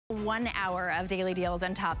1 hour of daily deals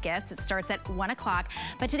and top gifts. It starts at 1 o'clock.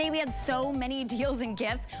 But today we had so many deals and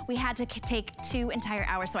gifts, we had to take 2 entire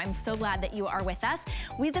hours. So I'm so glad that you are with us.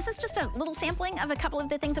 This is just a little sampling of a couple of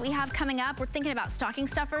the things that we have coming up. We're thinking about stocking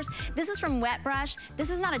stuffers. This is from Wet Brush. This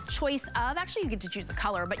is not a choice of, actually you get to choose the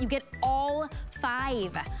color, but you get all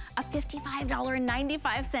 5. A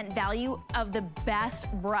 $55.95 value of the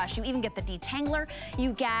best brush. You even get the detangler.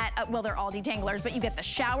 You get, well, they're all detanglers, but you get the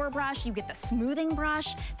shower brush, you get the smoothing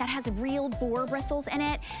brush that has real boar bristles in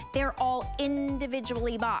it. They're all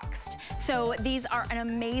individually boxed. So these are an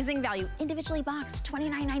amazing value. Individually boxed,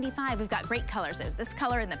 $29.95. We've got great colors. There's this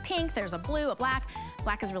color in the pink, there's a blue, a black.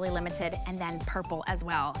 Black is really limited, and then purple as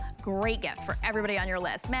well. Great gift for everybody on your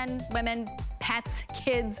list. Men, women, pets,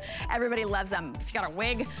 kids, everybody loves them. If you got a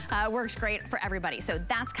wig, works great for everybody. So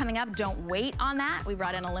that's coming up. Don't wait on that. We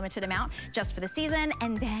brought in a limited amount just for the season.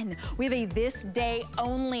 And then we have a this day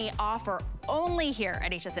only offer, only here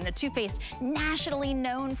at HSN. A Too Faced, nationally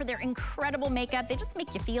known for their incredible makeup. They just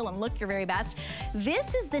make you feel and look your very best.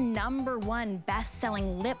 This is the #1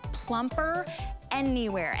 best-selling lip plumper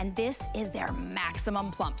anywhere, and this is their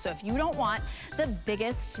maximum plump. So if you don't want the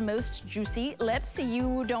biggest, most juicy lips,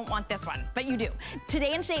 you don't want this one, but you do.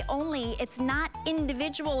 Today and today only, it's not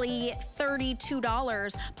individually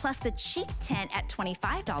 $32 plus the cheek tint at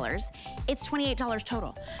 $25. It's $28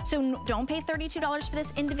 total. So don't pay $32 for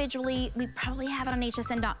this individually. We probably have it on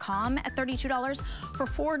hsn.com at $32. For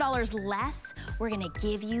 $4 less, we're gonna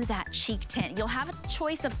give you that cheek tint. You'll have a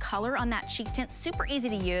choice of color on that cheek tint, super easy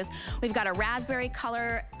to use. We've got a raspberry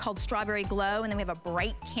color called Strawberry Glow, and then we have a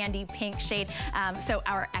bright candy pink shade. So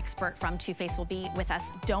our expert from Too Faced will be with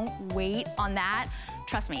us. Don't wait on that.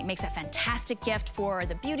 Trust me, it makes a fantastic gift for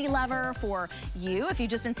the beauty lover, for you. If you've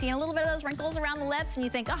just been seeing a little bit of those wrinkles around the lips and you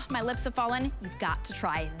think, oh, my lips have fallen, you've got to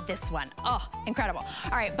try this one. Oh, incredible.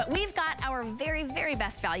 All right, but we've got our very, very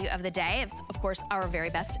best value of the day. It's, of course, our very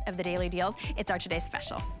best of the daily deals. It's our today's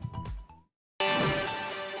special.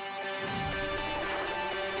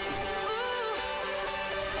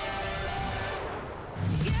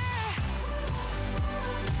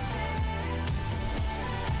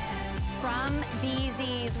 From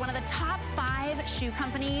Beezy's, one of the top 5 shoe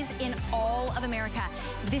companies in all of America.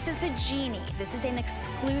 This is the Genie. This is an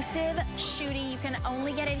exclusive shoe. You can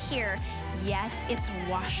only get it here. Yes, it's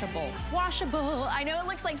washable. Washable. I know it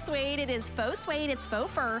looks like suede. It is faux suede. It's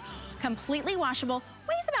faux fur. Completely washable.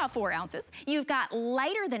 Weighs about 4 ounces. You've got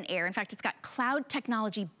lighter than air. In fact, it's got cloud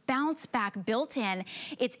technology bounce back built in.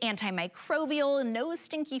 It's antimicrobial, no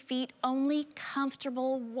stinky feet, only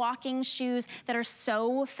comfortable walking shoes that are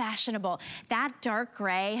so fashionable. That dark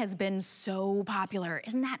gray has been so popular.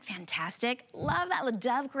 Isn't that fantastic? Love that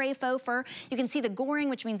dove gray faux fur. You can see the goring,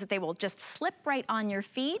 which means that they will just slip right on your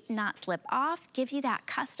feet, not slip off, give you that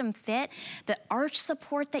custom fit, the arch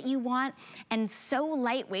support that you want, and so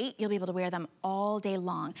lightweight, you'll be able to wear them all day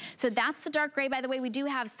long. So that's the dark gray. By the way, we do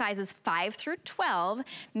have sizes 5 through 12,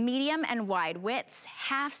 medium and wide widths,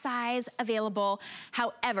 half size available.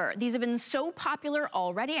 However, these have been so popular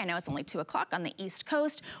already. I know it's only 2 o'clock on the East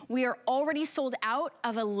Coast. We are already sold out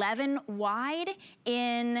of 11 wide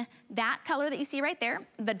in that color that you see right there,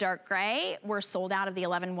 the dark gray. We're sold out of the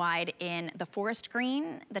 11 wide in the forest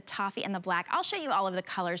green, the toffee, and the black. I'll show you all of the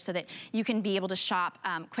colors so that you can be able to shop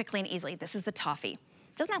quickly and easily. This is the toffee.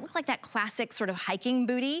 Doesn't that look like that classic sort of hiking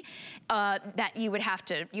booty that you'd have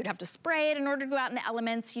to spray it in order to go out in the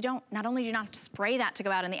elements? Not only do you not have to spray that to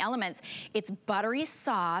go out in the elements, it's buttery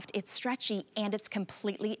soft, it's stretchy, and it's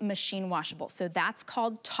completely machine washable. So that's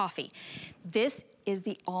called toffee. This is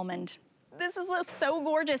the almond. This is so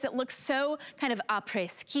gorgeous. It looks so kind of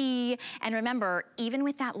après-ski. And remember, even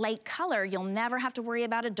with that light color, you'll never have to worry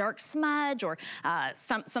about a dark smudge or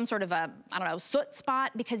some sort of a, I don't know, soot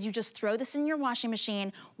spot, because you just throw this in your washing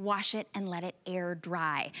machine, wash it, and let it air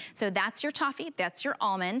dry. So that's your toffee, that's your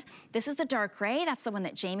almond. This is the dark gray. That's the one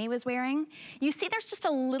that Jamie was wearing. You see there's just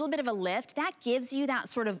a little bit of a lift. That gives you that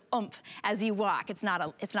sort of oomph as you walk. It's not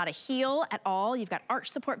a heel at all. You've got arch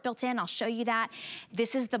support built in. I'll show you that.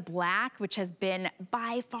 This is the black, which has been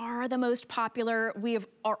by far the most popular. We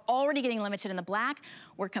are already getting limited in the black.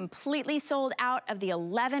 We're completely sold out of the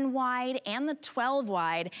 11 wide and the 12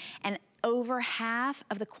 wide, and over half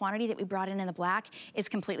of the quantity that we brought in the black is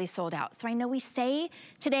completely sold out. So I know we say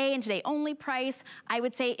today and today only price. I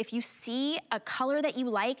would say if you see a color that you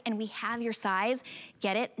like and we have your size,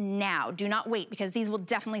 get it now. Do not wait, because these will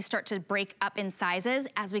definitely start to break up in sizes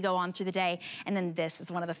as we go on through the day. And then this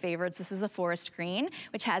is one of the favorites. This is the forest green,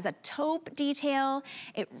 which has a taupe detail.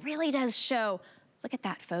 It really does show Look at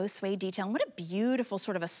that faux suede detail. And what a beautiful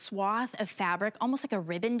sort of a swath of fabric, almost like a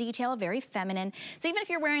ribbon detail, very feminine. So even if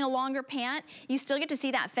you're wearing a longer pant, you still get to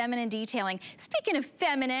see that feminine detailing. Speaking of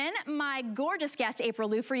feminine, my gorgeous guest, April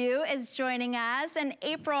Lou for You, is joining us. And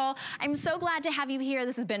April, I'm so glad to have you here.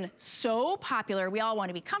 This has been so popular. We all want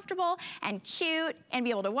to be comfortable and cute and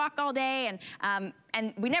be able to walk all day.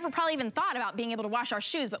 And we never probably even thought about being able to wash our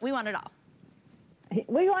shoes, but we want it all.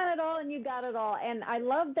 We want it all, and you got it all. And I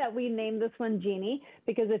love that we named this one Jeannie,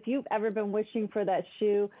 because if you've ever been wishing for that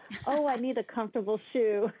shoe, oh, I need a comfortable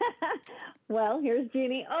shoe. Well, here's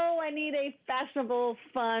Jeannie. Oh, I need a fashionable,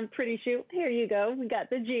 fun, pretty shoe. Here you go. We got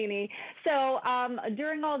the Jeannie. So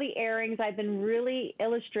during all the airings, I've been really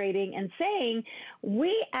illustrating and saying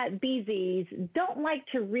we at BZ's don't like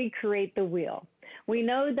to recreate the wheel. We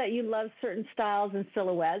know that you love certain styles and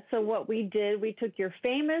silhouettes. So what we did, we took your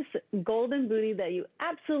famous golden bootie that you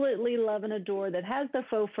absolutely love and adore that has the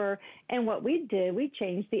faux fur, and what we did, we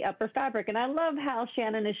changed the upper fabric. And I love how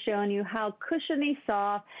Shannon is showing you how cushiony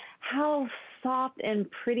soft, how soft and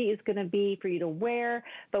pretty it's going to be for you to wear.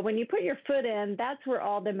 But when you put your foot in, that's where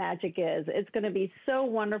all the magic is. It's going to be so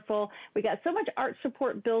wonderful. We got so much arch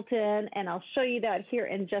support built in, and I'll show you that here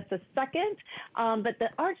in just a second. But the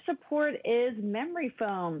arch support is memory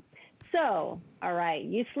foam. So, all right,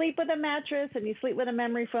 you sleep with a mattress and you sleep with a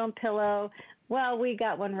memory foam pillow. Well, we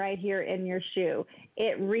got one right here in your shoe.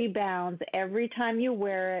 It rebounds every time you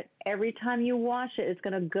wear it. Every time you wash it, it's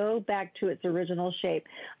going to go back to its original shape.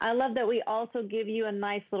 I love that we also give you a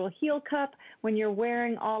nice little heel cup when you're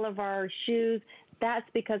wearing all of our shoes. That's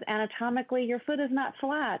because anatomically your foot is not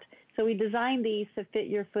flat. So we designed these to fit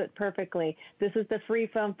your foot perfectly. This is the free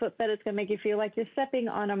foam footbed. It's going to make you feel like you're stepping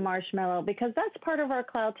on a marshmallow, because that's part of our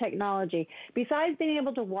cloud technology. Besides being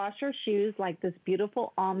able to wash your shoes like this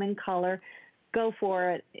beautiful almond color, go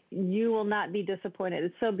for it. You will not be disappointed.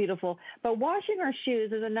 It's so beautiful. But washing our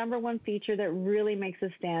shoes is a #1 feature that really makes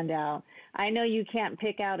us stand out. I know you can't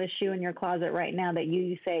pick out a shoe in your closet right now that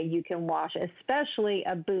you say you can wash, especially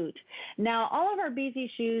a boot. Now, all of our BZ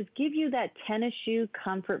shoes give you that tennis shoe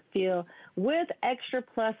comfort feel with extra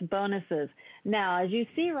plus bonuses. Now, as you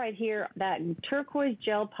see right here, that turquoise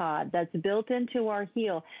gel pod that's built into our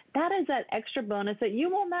heel, that is that extra bonus that you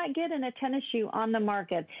will not get in a tennis shoe on the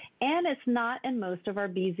market. And it's not in most of our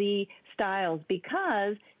BZ styles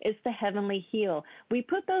because it's the heavenly heel. We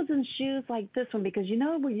put those in shoes like this one because you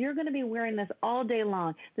know you're going to be wearing this all day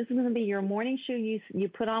long. This is going to be your morning shoe you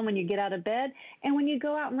put on when you get out of bed, and when you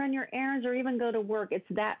go out and run your errands or even go to work, it's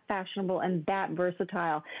that fashionable and that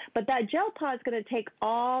versatile. But that gel pod is going to take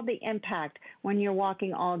all the impact when you're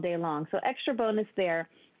walking all day long. So extra bonus there.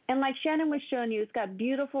 And like Shannon was showing you, it's got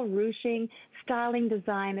beautiful ruching, styling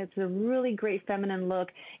design. It's a really great feminine look.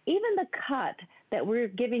 Even the cut that we're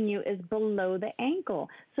giving you is below the ankle,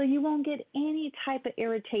 so you won't get any type of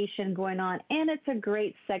irritation going on. And it's a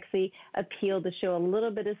great sexy appeal to show a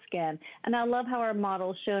little bit of skin. And I love how our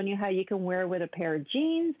model's showing you how you can wear it with a pair of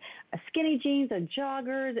jeans, a skinny jeans, a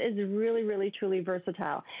joggers. It's really, really, truly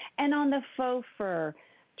versatile. And on the faux fur,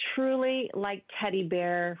 truly like teddy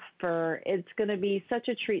bear fur. It's going to be such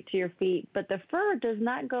a treat to your feet, but the fur does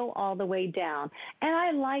not go all the way down. And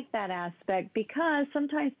I like that aspect because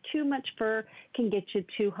sometimes too much fur can get you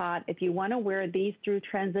too hot if you want to wear these through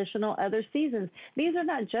transitional other seasons. These are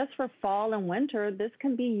not just for fall and winter. This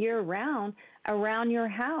can be year-round around your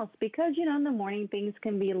house because, you know, in the morning things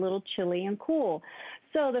can be a little chilly and cool.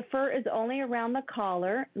 So the fur is only around the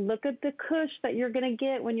collar. Look at the cush that you're going to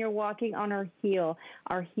get when you're walking on our heel.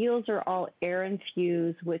 Our heels are all air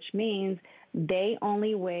infused, which means they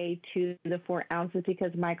only weigh 2 to 4 ounces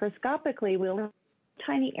because microscopically we'll have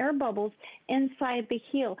tiny air bubbles inside the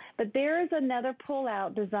heel. But there is another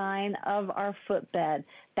pull-out design of our footbed.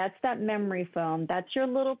 That's that memory foam. That's your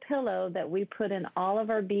little pillow that we put in all of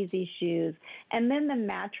our BZ shoes. And then the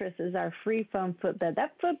mattress is our free foam footbed.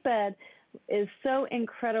 That footbed is so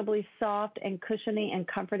incredibly soft and cushiony and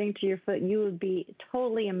comforting to your foot, you would be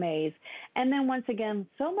totally amazed. And then once again,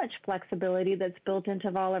 so much flexibility that's built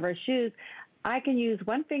into all of our shoes. I can use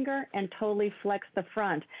one finger and totally flex the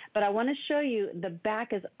front, but I want to show you the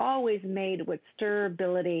back is always made with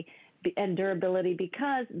stirability and durability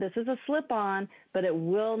because this is a slip-on, but it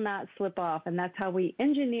will not slip off. And that's how we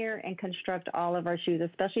engineer and construct all of our shoes,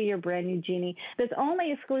 especially your brand new Jeannie. That's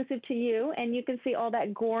only exclusive to you. And you can see all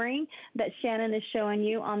that goring that Shannon is showing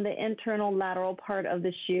you on the internal lateral part of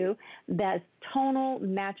the shoe. That tonal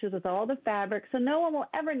matches with all the fabric. So no one will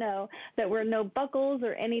ever know that we're no buckles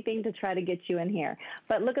or anything to try to get you in here.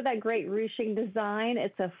 But look at that great ruching design.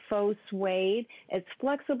 It's a faux suede. It's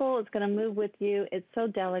flexible. It's going to move with you. It's so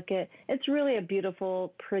delicate. It's really a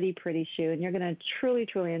beautiful, pretty, pretty shoe. And you're going to truly,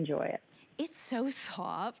 truly enjoy it. it's so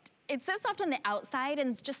soft. It's so soft on the outside and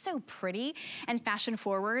it's just so pretty and fashion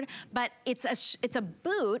forward, but it's a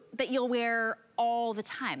boot that you'll wear all the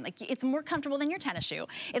time. Like, it's more comfortable than your tennis shoe.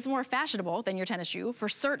 It's more fashionable than your tennis shoe for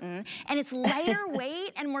certain. And it's lighter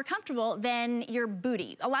weight and more comfortable than your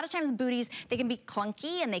bootie. A lot of times booties, they can be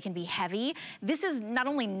clunky and they can be heavy. This is not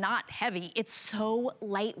only not heavy, it's so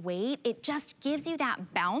lightweight. It just gives you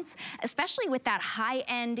that bounce, especially with that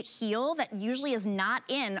high-end heel that usually is not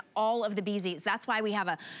in all of the BZs. That's why we have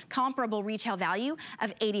a comparable retail value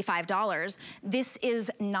of $85. This is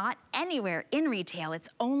not anywhere in retail. It's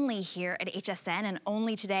only here at HSN and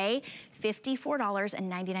only today,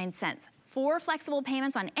 $54.99. 4 flexible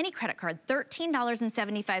payments on any credit card,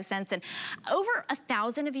 $13.75. And over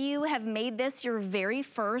 1,000 of you have made this your very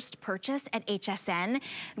first purchase at HSN.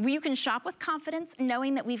 You can shop with confidence,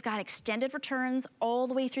 knowing that we've got extended returns all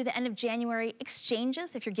the way through the end of January.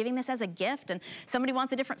 Exchanges, if you're giving this as a gift and somebody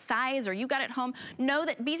wants a different size or you got it home, know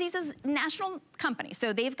that BZ's is a national company.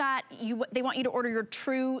 So they've got you, they want you to order your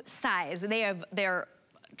true size. They're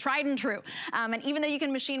tried and true. And even though you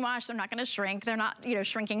can machine wash, they're not gonna shrink. They're not, you know,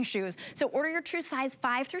 shrinking shoes. So order your true size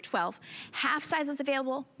 5 through 12. Half sizes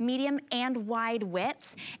available, medium and wide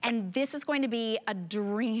widths. And this is going to be a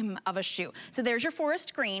dream of a shoe. So there's your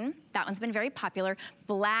forest green. That one's been very popular.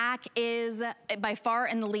 Black is by far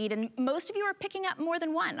in the lead. And most of you are picking up more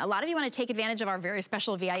than one. A lot of you wanna take advantage of our very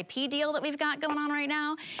special VIP deal that we've got going on right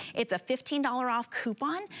now. It's a $15 off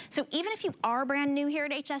coupon. So even if you are brand new here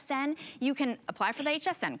at HSN, you can apply for the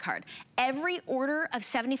HSN card. Every order of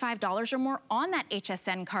 $75 or more on that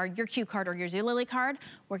HSN card, your Q card or your Zulily card,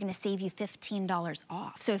 we're gonna save you $15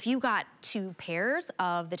 off. So if you got 2 pairs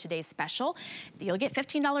of the today's special, you'll get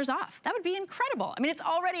 $15 off. That would be incredible. I mean, it's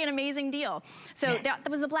already an amazing deal. So that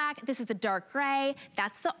was the black, this is the dark gray,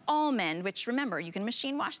 that's the almond, which remember, you can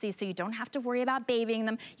machine wash these so you don't have to worry about babying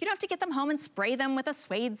them. You don't have to get them home and spray them with a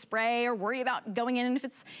suede spray or worry about going in if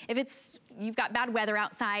it's you've got bad weather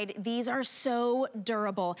outside. These are so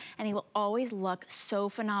durable and they will always look so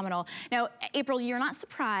phenomenal. Now, April, you're not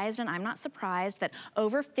surprised and I'm not surprised that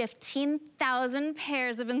over 15,000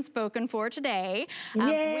 pairs have been spoken for today. We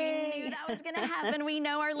knew that was gonna happen. We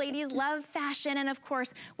know our ladies love fashion and of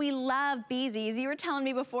course we love BZs. You were telling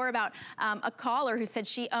me before about a caller who said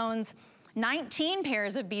she owns 19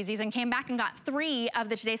 pairs of BZs and came back and got 3 of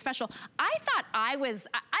the Today Special. I thought I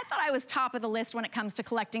was top of the list when it comes to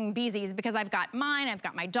collecting BZs because I've got mine, I've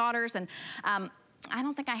got my daughters, and I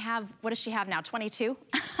don't think I have, what does she have now, 22?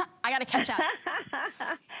 I gotta catch up.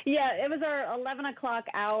 Yeah, it was our 11 o'clock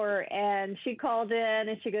hour and she called in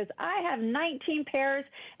and she goes, I have 19 pairs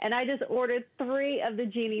and I just ordered 3 of the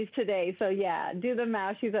genies today. So yeah, do the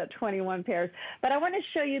math, she's at 21 pairs. But I want to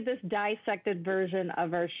show you this dissected version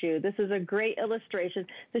of our shoe. This is a great illustration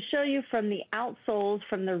to show you from the outsoles,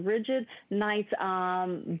 from the rigid, nice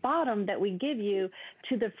bottom that we give you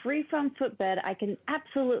to the free from footbed. I can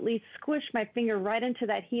absolutely squish my finger right into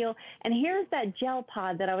that heel. And here's that gel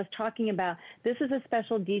pod that I was talking about. This is a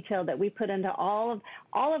special detail that we put into all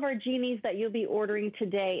of our genies that you'll be ordering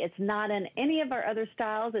today. It's not in any of our other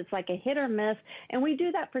styles. It's like a hit or miss. And we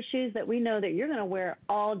do that for shoes that we know that you're going to wear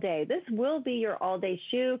all day. This will be your all-day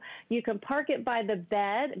shoe. You can park it by the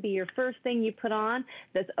bed, be your first thing you put on.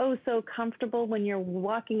 That's oh so comfortable when you're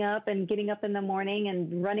walking up and getting up in the morning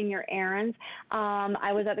and running your errands.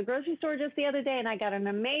 I was at the grocery store just the other day and I got an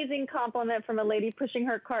amazing compliment from a lady pushing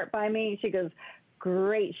her cart by me. She goes,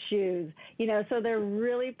 great shoes. You know, so they're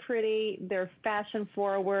really pretty. They're fashion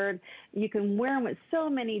forward. You can wear them with so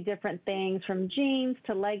many different things, from jeans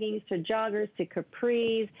to leggings to joggers to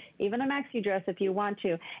capris, even a maxi dress if you want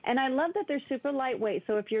to. And I love that they're super lightweight.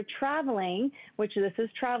 So if you're traveling, which this is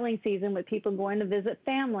traveling season with people going to visit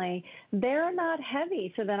family, they're not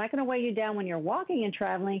heavy. So they're not going to weigh you down when you're walking and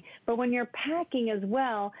traveling, but when you're packing as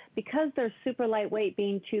well, because they're super lightweight,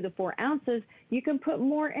 being 2 to 4 ounces, you can put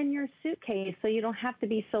more in your suitcase so you don't have to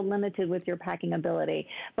be so limited with your packing ability.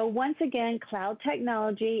 But once again, Cloud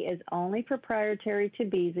Technology is only proprietary to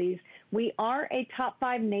BZ's. We are a top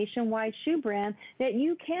 5 nationwide shoe brand that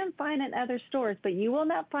you can find in other stores, but you will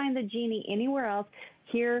not find the Genie anywhere else.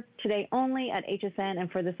 Here today only at HSN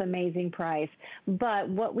and for this amazing price. But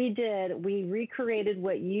what we did, we recreated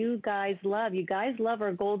what you guys love. You guys love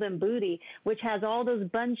our golden booty, which has all those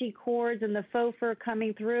bungee cords and the faux fur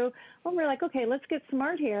coming through. Well, we're like, okay, let's get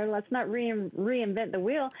smart here. Let's not reinvent the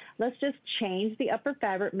wheel. Let's just change the upper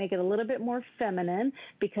fabric, make it a little bit more feminine,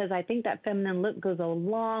 because I think that feminine look goes a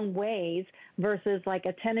long ways versus like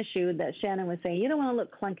a tennis shoe that Shannon was saying. You don't want to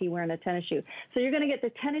look clunky wearing a tennis shoe. So you're going to get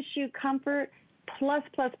the tennis shoe comfort plus,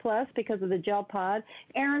 plus, plus because of the gel pod.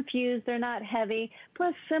 Air infused, they're not heavy.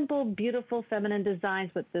 Plus simple, beautiful feminine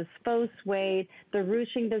designs with this faux suede, the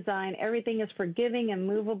ruching design. Everything is forgiving and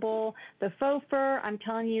movable. The faux fur, I'm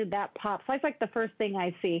telling you, that pops. That's like the first thing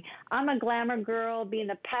I see. I'm a glamour girl, being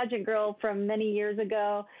a pageant girl from many years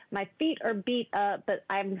ago. My feet are beat up, but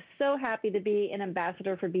I'm so happy to be an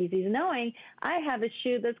ambassador for BZ's, knowing I have a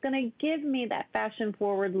shoe that's going to give me that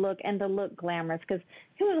fashion-forward look and to look glamorous, because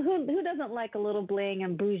who doesn't like a little bling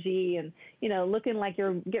and bougie and, you know, looking like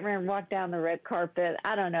you're getting ready to walk down the red carpet?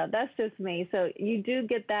 I don't know. That's just me. So you do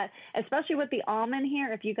get that, especially with the almond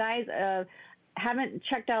here. If you guys haven't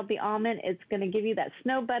checked out the almond, it's going to give you that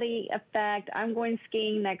snow bunny effect. I'm going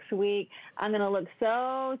skiing next week. I'm going to look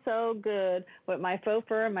so, so good with my faux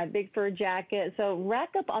fur and my big fur jacket. So rack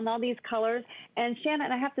up on all these colors. And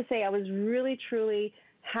Shannon, I have to say, I was really, truly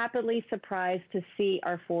happily surprised to see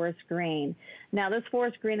our forest green. Now, this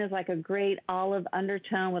forest green is like a great olive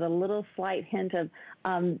undertone with a little slight hint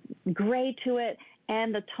of gray to it,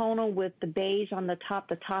 and the tonal with the beige on the top,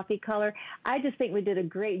 the toffee color. I just think we did a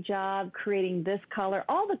great job creating this color.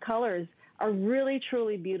 All the colors are really,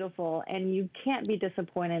 truly beautiful, and you can't be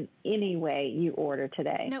disappointed any way you order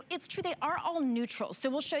today. No, it's true. They are all neutral. So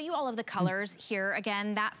we'll show you all of the colors here.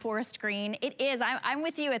 Again, that forest green. It is. I'm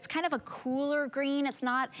with you. It's kind of a cooler green. It's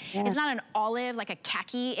not. Yeah. It's not an olive like a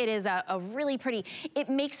khaki. It is a really pretty. It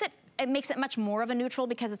makes it much more of a neutral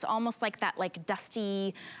because it's almost like that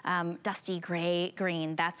dusty gray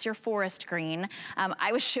green. That's your forest green.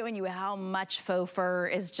 I was showing you how much faux fur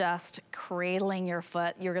is just cradling your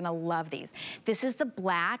foot. You're gonna love these. This is the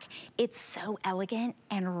black. It's so elegant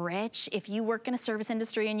and rich. If you work in a service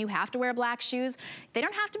industry and you have to wear black shoes, they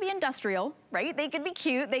don't have to be industrial, right? They could be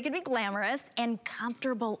cute, they could be glamorous and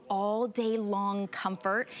comfortable all day long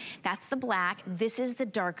comfort. That's the black. This is the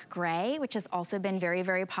dark gray, which has also been very,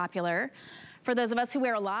 very popular. For those of us who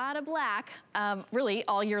wear a lot of black, really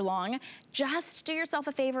all year long, just do yourself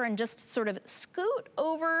a favor and just sort of scoot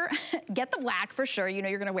over, get the black for sure, you know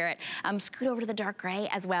you're gonna wear it. Scoot over to the dark gray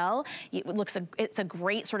as well. It's a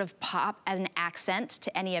great sort of pop as an accent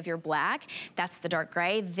to any of your black. That's the dark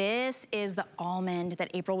gray. This is the almond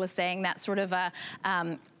that April was saying, that sort of a,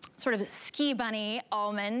 sort of ski bunny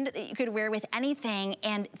almond that you could wear with anything.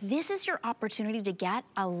 And this is your opportunity to get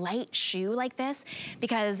a light shoe like this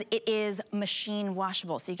because it is machine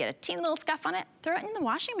washable. So you get a teeny little scuff on it, throw it in the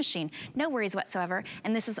washing machine. No worries whatsoever.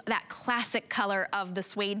 And this is that classic color of the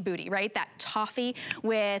suede booty, right? That toffee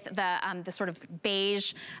with the sort of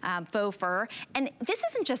beige faux fur. And this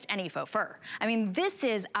isn't just any faux fur. I mean, this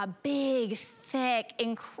is a big, thick,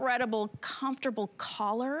 incredible, comfortable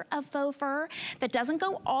collar of faux fur that doesn't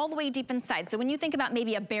go all the way deep inside. So when you think about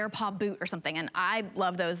maybe a bear paw boot or something, and I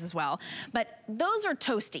love those as well, but those are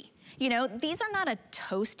toasty. You know, these are not a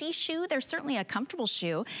toasty shoe. They're certainly a comfortable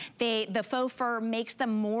shoe. The faux fur makes them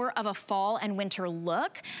more of a fall and winter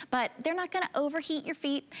look, but they're not gonna overheat your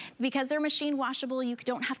feet because they're machine washable. You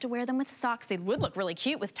don't have to wear them with socks. They would look really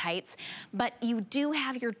cute with tights, but you do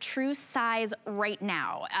have your true size right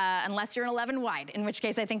now, unless you're an 11 wide, in which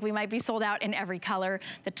case I think we might be sold out in every color.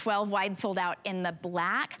 The 12 wide sold out in the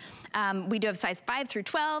black. We do have size 5 through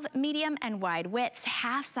 12, medium and wide widths,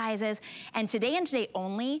 half sizes, and today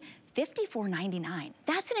only, $54.99.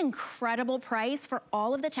 That's an incredible price for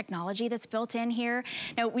all of the technology that's built in here.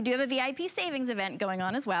 Now, we do have a VIP savings event going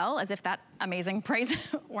on as well, as if that amazing price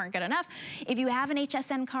weren't good enough. If you have an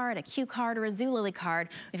HSN card, a Q card, or a Zulily card,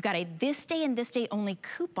 we've got a this day and this day only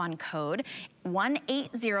coupon code,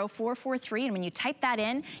 180443, and when you type that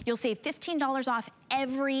in, you'll save $15 off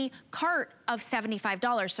every cart of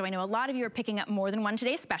 $75. So I know a lot of you are picking up more than one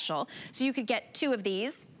today's special, so you could get 2 of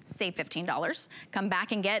these, save $15, come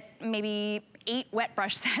back and get maybe 8 wet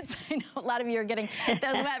brush sets. I know a lot of you are getting those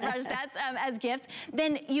wet brush sets as gifts.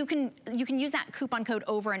 Then you can use that coupon code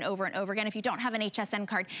over and over and over again. If you don't have an HSN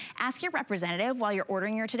card, ask your representative while you're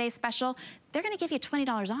ordering your today's special. They're gonna give you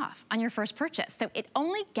 $20 off on your first purchase. So it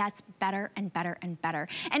only gets better and better and better.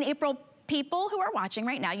 And April, people who are watching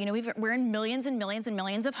right now, you know we're in millions and millions and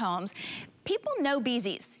millions of homes. People know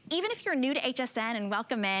Beezy's. Even if you're new to HSN and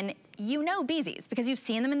welcome in, you know Beezy's because you've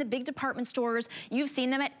seen them in the big department stores. You've seen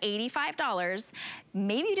them at $85.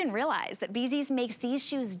 Maybe you didn't realize that Beezy's makes these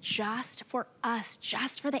shoes just for us,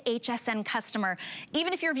 just for the HSN customer.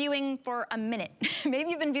 Even if you're viewing for a minute, maybe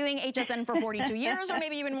you've been viewing HSN for 42 years, or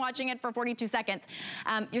maybe you've been watching it for 42 seconds.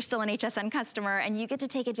 You're still an HSN customer and you get to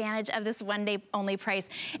take advantage of this one day only price.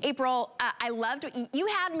 April, I loved, you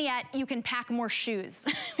had me at, you can pack more shoes.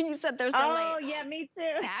 You said they're so late. Oh, yeah, me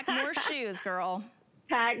too. Pack more shoes, girl.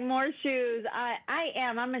 Pack more shoes. I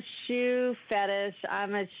am. I'm a shoe fetish.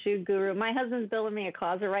 I'm a shoe guru. My husband's building me a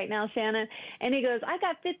closet right now, Shannon, and he goes, I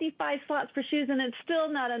got 55 slots for shoes, and it's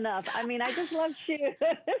still not enough. I mean, I just love shoes.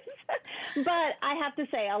 But I have to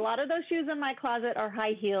say, a lot of those shoes in my closet are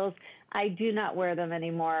high heels. I do not wear them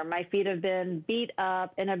anymore. My feet have been beat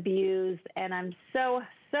up and abused, and I'm so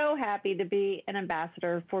happy to be an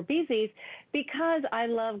ambassador for Beezy's because I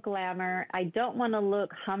love glamour. I don't want to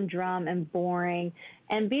look humdrum and boring.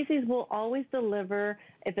 And Beezy's will always deliver.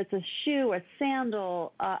 If it's a shoe, a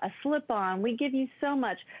sandal, a slip-on, we give you so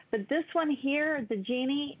much. But this one here, the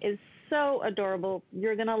Genie, is so adorable.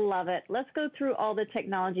 You're going to love it. Let's go through all the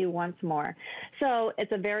technology once more. So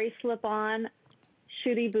it's a very slip-on,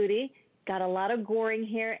 shooty booty. Got a lot of goring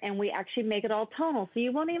here, and we actually make it all tonal, so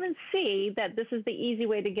you won't even see that this is the easy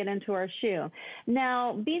way to get into our shoe.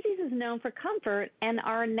 Now, Beezy's is known for comfort, and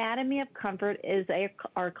our anatomy of comfort is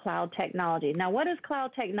our cloud technology. Now, what is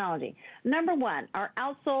cloud technology? Number one, our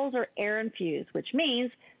outsoles are air-infused, which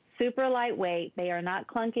means super lightweight. They are not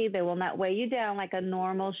clunky. They will not weigh you down like a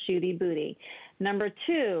normal shooty booty. Number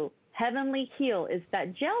two, Heavenly Heel is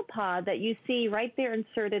that gel pod that you see right there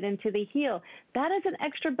inserted into the heel. That is an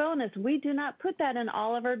extra bonus. We do not put that in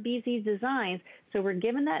all of our BZ designs, so we're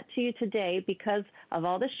giving that to you today because of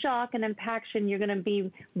all the shock and impaction. You're going to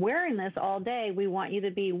be wearing this all day. We want you to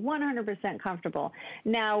be 100% comfortable.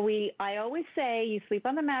 Now, I always say you sleep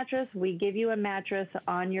on the mattress, we give you a mattress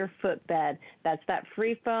on your footbed. That's that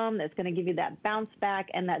free foam that's going to give you that bounce back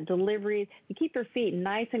and that delivery to keep your feet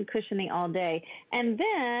nice and cushiony all day. And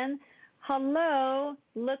then, hello,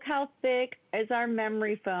 look how thick is our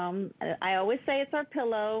memory foam. I always say it's our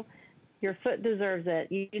pillow. Your foot deserves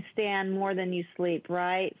it. You stand more than you sleep,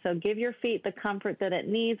 right? So give your feet the comfort that it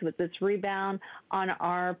needs with this rebound on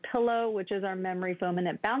our pillow, which is our memory foam, and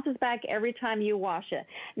it bounces back every time you wash it.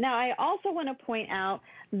 Now, I also want to point out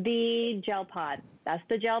the gel pod. That's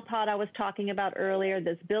the gel pod I was talking about earlier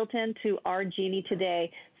that's built into our Genie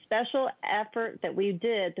today. Special effort that we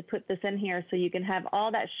did to put this in here so you can have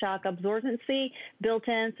all that shock absorbency built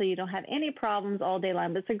in so you don't have any problems all day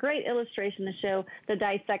long. But it's a great illustration to show the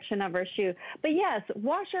dissection of our shoe. But yes,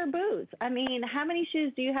 wash our boots. I mean, how many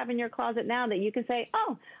shoes do you have in your closet now that you can say,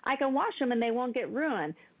 oh, I can wash them and they won't get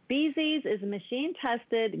ruined? Beezy's is machine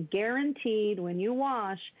tested, guaranteed when you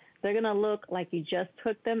wash, they're going to look like you just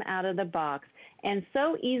took them out of the box. And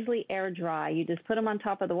so easily air dry. You just put them on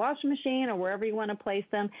top of the washing machine or wherever you want to place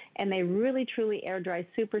them, and they really, truly air dry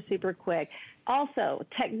super, super quick. Also,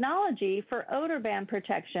 technology for odor band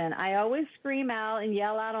protection. I always scream out and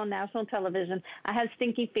yell out on national television, I have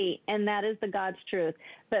stinky feet, and that is the God's truth.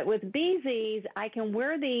 But with Beezy's, I can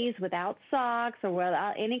wear these without socks or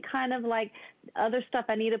without any kind of like other stuff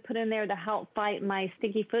I need to put in there to help fight my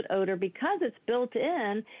stinky foot odor because it's built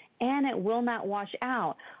in and it will not wash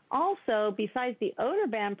out. Also, besides the odor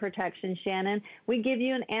band protection, Shannon, we give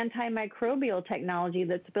you an antimicrobial technology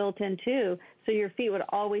that's built in too, so your feet would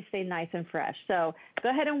always stay nice and fresh. So go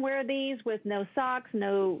ahead and wear these with no socks.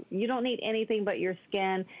 You don't need anything but your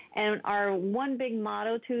skin. And our one big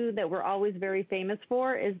motto too that we're always very famous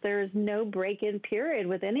for is there's no break-in period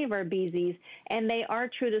with any of our Beezy's, and they are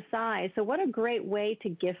true to size. So what a great way to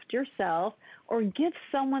gift yourself or gift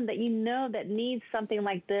someone that you know that needs something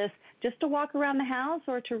like this just to walk around the house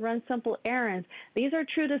or to run simple errands. These are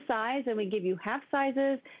true to size, and we give you half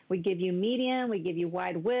sizes, we give you medium, we give you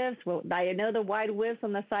wide widths. Well, I know the wide widths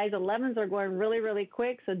on the size 11s are going really, really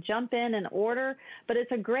quick, so jump in and order. But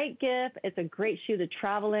it's a great gift. It's a great shoe to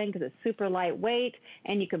travel in because it's super lightweight,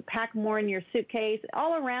 and you can pack more in your suitcase.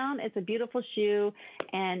 All around, it's a beautiful shoe,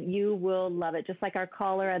 and you will love it. Just like our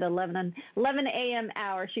caller at 11 a.m.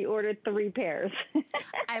 hour, she ordered 3 pairs.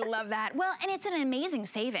 I love that. Well, and it's an amazing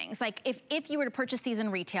savings. Like if you were to purchase these in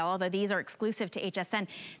retail, although these are exclusive to HSN,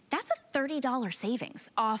 that's a $30 savings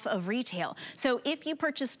off of retail. So if you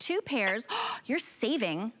purchase 2 pairs, you're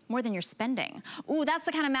saving more than you're spending. Ooh, that's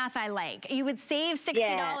the kind of math I like. You would save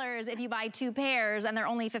 $60 if you buy 2 pairs and they're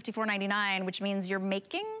only $54.99, which means you're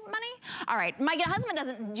making money. All right, my husband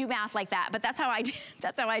doesn't do math like that, but that's how I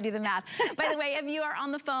do the math. By the way, if you are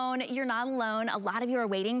on the phone, you're not alone. A lot of you are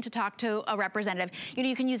waiting to talk to a representative.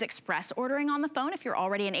 You can use express ordering on the phone if you're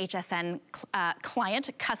already an HSN client,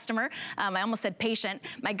 customer. I almost said patient,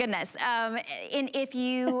 my goodness. And if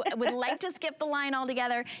you would like to skip the line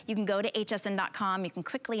altogether, you can go to hsn.com. You can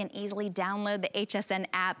quickly and easily download the HSN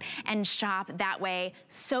app and shop that way.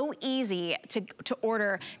 So easy to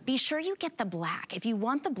order. Be sure you get the black. If you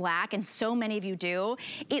want the black, and so many of you do.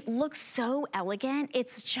 It looks so elegant.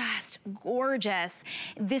 It's just gorgeous.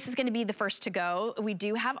 This is gonna be the first to go. We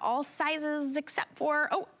do have all sizes except for,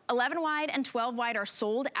 11 wide and 12 wide are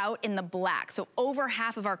sold out in the black. So over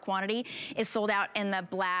half of our quantity is sold out in the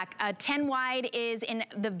black. 10 wide is in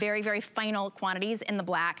the very, very final quantities in the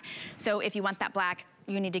black. So if you want that black,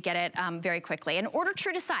 you need to get it very quickly and order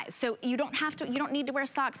true to size. So you don't need to wear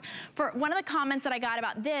socks. For one of the comments that I got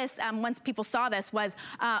about this, once people saw this was,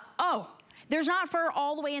 there's not fur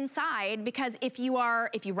all the way inside, because if you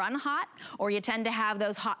run hot or you tend to have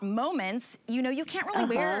those hot moments, you know, you can't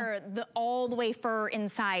really wear the all the way fur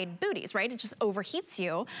inside booties, right? It just overheats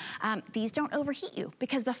you. These don't overheat you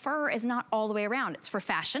because the fur is not all the way around. It's for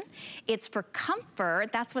fashion. It's for comfort.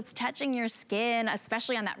 That's what's touching your skin,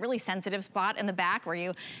 especially on that really sensitive spot in the back where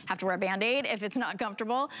you have to wear a Band-Aid if it's not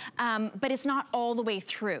comfortable. But it's not all the way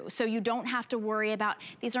through. So you don't have to worry about,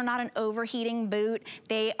 these are not an overheating boot.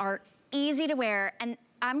 They are easy to wear, and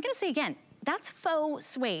I'm gonna say again, that's faux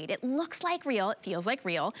suede. It looks like real, it feels like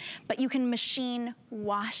real, but you can machine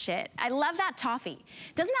wash it. I love that toffee.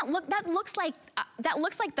 Doesn't that looks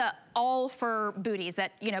like the all fur booties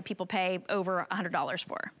that, you know, people pay over $100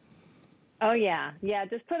 for. Oh yeah,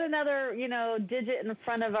 just put another, you know, digit in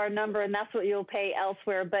front of our number and that's what you'll pay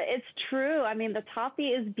elsewhere. But it's true. I mean, the toffee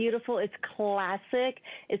is beautiful. It's classic.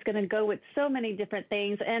 It's going to go with so many different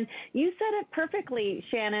things. And you said it perfectly,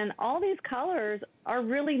 Shannon. All these colors are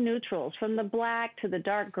really neutrals, from the black to the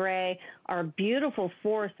dark gray, are beautiful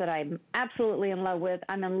forest that I'm absolutely in love with.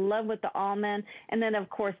 I'm in love with the almond, and then of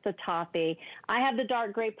course the toffee. I have the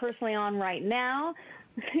dark gray personally on right now.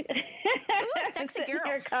 Ooh, sexy girl.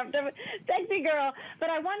 You're comfortable. Sexy girl. But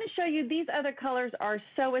I want to show you, these other colors are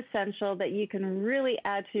so essential that you can really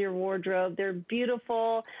add to your wardrobe. They're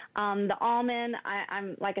beautiful. The almond,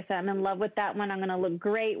 I'm like I said, I'm in love with that one. I'm going to look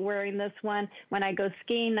great wearing this one when I go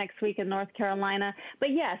skiing next week in North Carolina.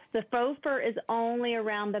 But yes, the faux fur is only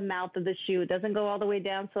around the mouth of the shoe. It doesn't go all the way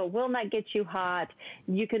down, so it will not get you hot.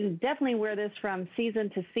 You can definitely wear this from season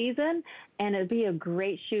to season, and it'd be a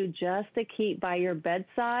great shoe just to keep by your bedside.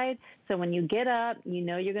 So when you get up, you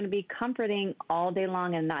know you're going to be comforting all day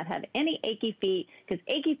long and not have any achy feet, because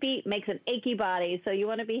achy feet makes an achy body. So you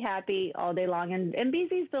want to be happy all day long. And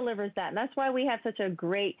BZ's delivers that. And that's why we have such a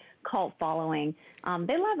great cult following.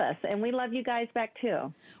 They love us, and we love you guys back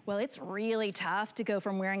too. Well, it's really tough to go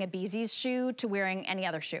from wearing a BZ's shoe to wearing any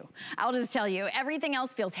other shoe. I'll just tell you, everything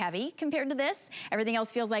else feels heavy compared to this. Everything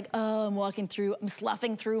else feels like, oh, I'm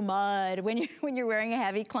sloughing through mud when you're wearing a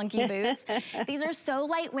heavy, clunky boots. These are so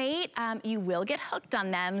lightweight. You will get hooked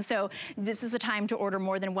on them. So this is a time to order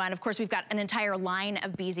more than one. Of course, we've got an entire line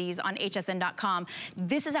of BZ's on hsn.com.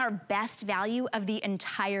 This is our best value of the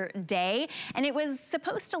entire day, and it was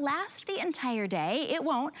supposed to last the entire day. It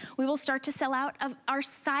won't. We will start to sell out of our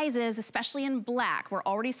sizes, especially in black. We're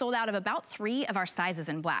already sold out of about 3 of our sizes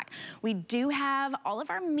in black. We do have all of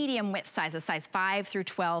our medium width sizes, size 5 through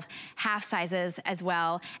 12, half sizes as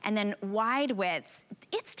well, and then wide widths.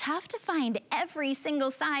 It's tough to find every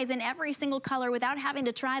single size and every single color without having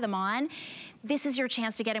to try them on. This is your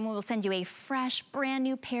chance to get them. We will send you a fresh, brand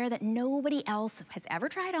new pair that nobody else has ever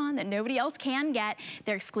tried on, that nobody else can get.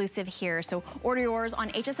 They're exclusive here. So order yours on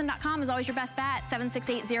hsn.com is always your best bet.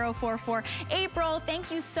 768044. April,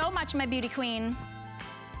 thank you so much, my beauty queen.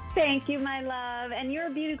 Thank you, my love. And you're a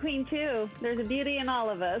beauty queen too. There's a beauty in all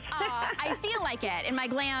of us. I feel like it in my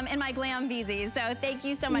glam BZs. So thank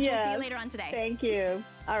you so much. Yes. We'll see you later on today. Thank you.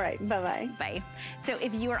 All right, bye-bye. Bye. So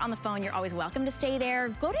if you are on the phone, you're always welcome to stay there.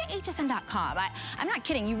 Go to hsn.com. I'm not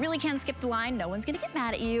kidding. You really can skip the line. No one's going to get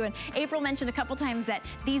mad at you. And April mentioned a couple times that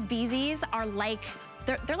these BZs are like,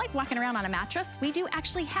 they're like walking around on a mattress. We do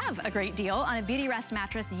actually have a great deal on a Beauty Rest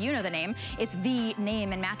mattress. You know the name. It's the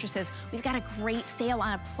name in mattresses. We've got a great sale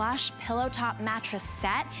on a plush pillow top mattress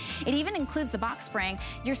set. It even includes the box spring.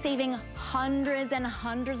 You're saving hundreds and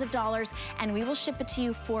hundreds of dollars, and we will ship it to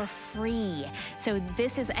you for free. So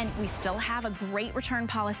this is, and we still have a great return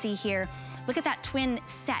policy here. Look at that twin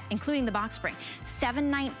set, including the box spring.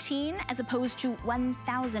 $719 as opposed to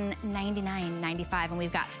 $1,099.95. And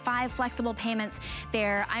we've got 5 flexible payments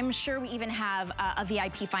there. I'm sure we even have a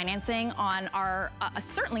VIP financing on our,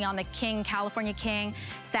 certainly on the King, California King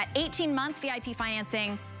set. 18-month VIP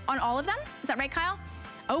financing on all of them. Is that right, Kyle?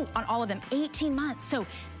 Oh, on all of them, 18 months. So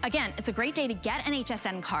again, it's a great day to get an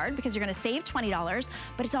HSN card because you're gonna save $20,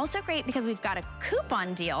 but it's also great because we've got a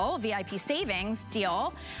coupon deal, VIP savings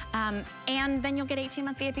deal, and then you'll get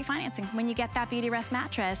 18-month VIP financing when you get that Beauty Rest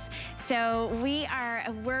mattress. So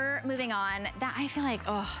we're moving on. That I feel like,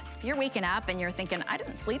 if you're waking up and you're thinking, I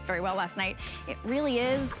didn't sleep very well last night, it really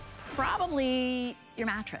is probably your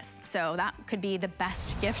mattress. So that could be the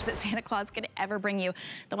best gift that Santa Claus could ever bring you.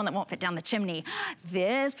 The one that won't fit down the chimney.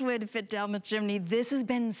 This would fit down the chimney. This has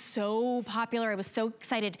been so popular. I was so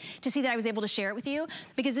excited to see that I was able to share it with you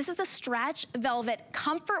because this is the stretch velvet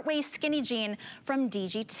comfort waist skinny jean from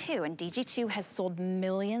DG2. And DG2 has sold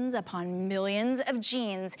millions upon millions of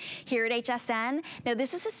jeans here at HSN. Now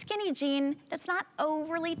this is a skinny jean that's not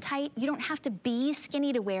overly tight. You don't have to be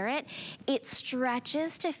skinny to wear it. It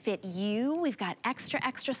stretches to fit you. We've got extra,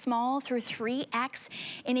 extra small through 3X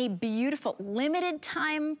in a beautiful limited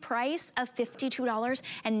time price of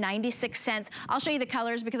 $52.96. I'll show you the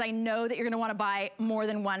colors because I know that you're gonna wanna buy more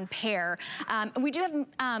than one pair. We do have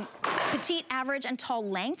petite, average, and tall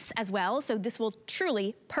lengths as well, so this will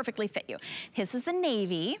truly perfectly fit you. This is the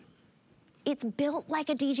navy. It's built like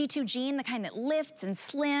a DG2 jean, the kind that lifts and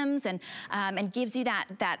slims and gives you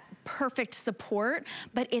that perfect support,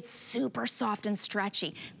 but it's super soft and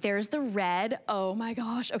stretchy. There's the red. Oh my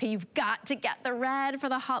gosh. Okay, you've got to get the red for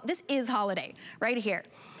the this is holiday right here.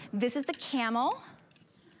 This is the camel.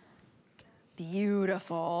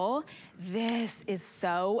 Beautiful. This is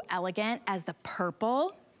so elegant as the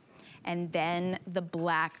purple. And then the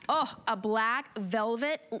black, a black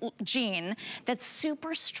velvet jean that's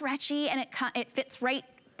super stretchy and it fits right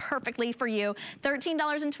perfectly for you.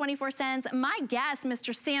 $13.24. My guest,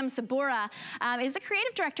 Mr. Sam Sabura, is the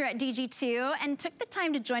creative director at DG2 and took the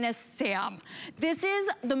time to join us. Sam, this is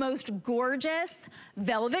the most gorgeous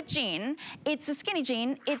velvet jean. It's a skinny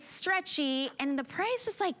jean, it's stretchy, and the price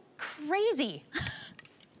is like crazy.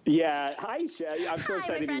 Yeah, hi, Shay. I'm so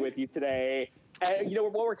excited to be with you today. You know,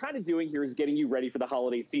 what we're kind of doing here is getting you ready for the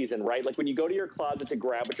holiday season, right? Like when you go to your closet to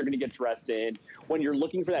grab what you're going to get dressed in, when you're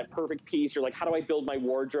looking for that perfect piece, you're like, how do I build my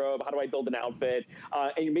wardrobe? How do I build an outfit?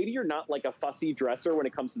 And maybe you're not like a fussy dresser when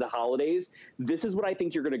it comes to the holidays. This is what I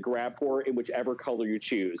think you're going to grab for in whichever color you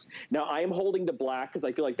choose. Now, I am holding the black because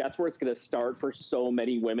I feel like that's where it's going to start for so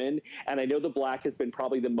many women. And I know the black has been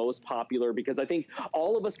probably the most popular because I think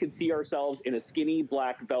all of us could see ourselves in a skinny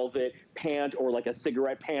black velvet pant or like a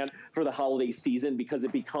cigarette pant for the holiday season, because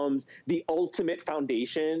it becomes the ultimate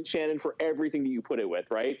foundation, Shannon, for everything that you put it with,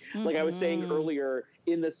 right? Mm-hmm. Like I was saying earlier,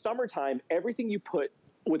 in the summertime, everything you put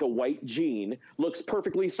with a white jean looks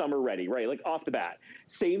perfectly summer ready, right? Like off the bat.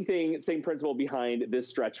 Same thing, same principle behind this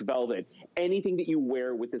stretch velvet. Anything that you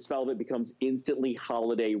wear with this velvet becomes instantly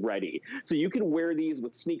holiday ready. So you can wear these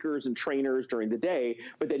with sneakers and trainers during the day,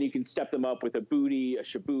 but then you can step them up with a booty, a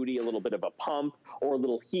shabooty, a little bit of a pump or a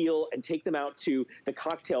little heel and take them out to the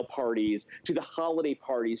cocktail parties, to the holiday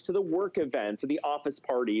parties, to the work events, to the office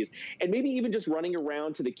parties, and maybe even just running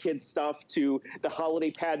around to the kids' stuff, to the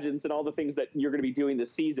holiday pageants and all the things that you're going to be doing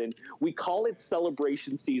this season. We call it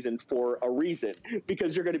celebration season for a reason,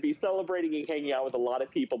 because you're going to be celebrating and hanging out with a lot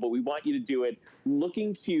of people, but we want you to do it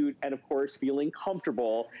looking cute and, of course, feeling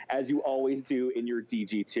comfortable as you always do in your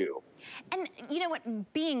DG2. And you know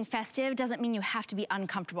what, being festive doesn't mean you have to be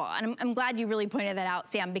uncomfortable. And I'm glad you really pointed that out,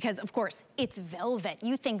 Sam, because of course it's velvet.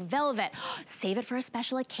 You think velvet, save it for a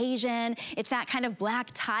special occasion. It's that kind of black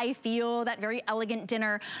tie feel, that very elegant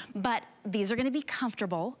dinner. But these are gonna be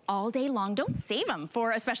comfortable all day long. Don't save them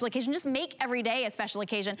for a special occasion. Just make every day a special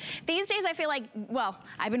occasion. These days I feel like, well,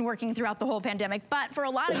 I've been working throughout the whole pandemic, but for a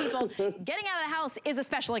lot of people, getting out of the house is a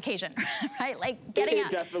special occasion, right? Like getting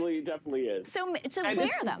out. It definitely is. So wear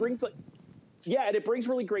them. Yeah, and it brings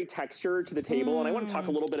really great texture to the table. And I want to talk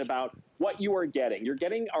a little bit about what you are getting. You're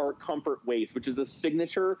getting our Comfort Waist, which is a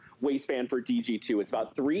signature waistband for DG2. It's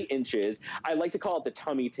about 3 inches. I like to call it the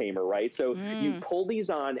tummy tamer, right? So you pull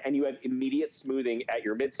these on and you have immediate smoothing at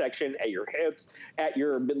your midsection, at your hips, at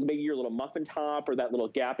your maybe your little muffin top or that little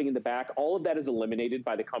gapping in the back. All of that is eliminated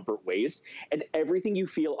by the Comfort Waist. And everything you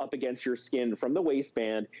feel up against your skin from the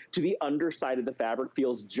waistband to the underside of the fabric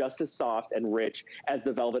feels just as soft and rich as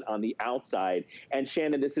the velvet on the outside. And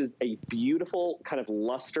Shannon, this is a beautiful kind of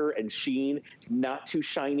luster and sheen. It's not too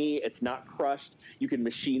shiny. It's not crushed. You can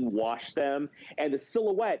machine wash them. And the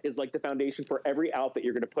silhouette is like the foundation for every outfit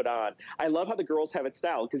you're going to put on. I love how the girls have it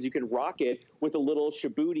styled because you can rock it with a little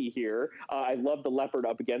shabooty here. I love the leopard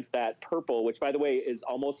up against that purple, which by the way is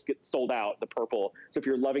almost sold out, the purple. So if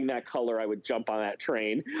you're loving that color, I would jump on that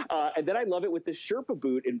train. And then I love it with the Sherpa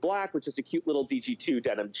boot in black, which is a cute little DG2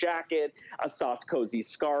 denim jacket, a soft cozy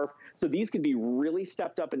scarf. So these can be really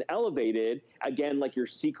stepped up and elevated, again, like your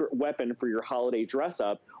secret weapon for your holiday dress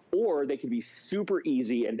up, or they can be super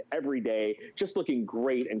easy and everyday, just looking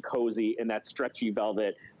great and cozy in that stretchy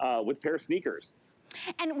velvet with a pair of sneakers.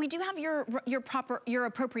 And we do have your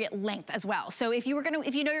appropriate length as well. So if you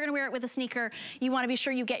know you're gonna wear it with a sneaker, you wanna be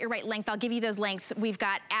sure you get your right length. I'll give you those lengths. We've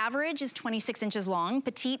got average is 26 inches long,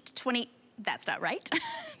 petite that's not right.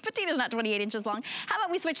 Petite is not 28 inches long. How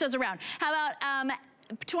about we switch those around? How about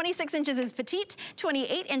 26 inches is petite,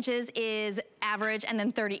 28 inches is average, and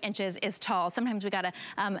then 30 inches is tall. Sometimes we gotta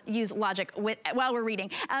use logic while we're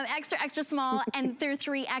reading. Extra small and through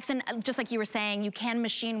 3X, and just like you were saying, you can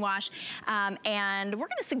machine wash, and we're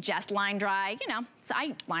gonna suggest line dry, you know, so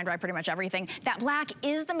I line dry pretty much everything. That black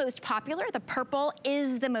is the most popular, the purple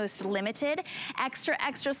is the most limited.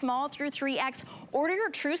 Extra small through 3X. Order your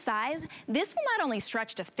true size. This will not only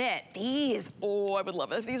stretch to fit, these, oh, I would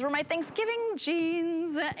love it if these were my Thanksgiving jeans.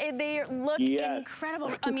 They look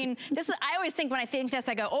incredible. I mean, this is, I always think when I think this,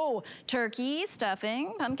 I go, oh, turkey,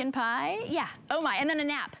 stuffing, pumpkin pie. Yeah, oh my, and then a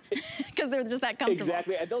nap, because they're just that comfortable.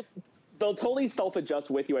 Exactly, and they'll totally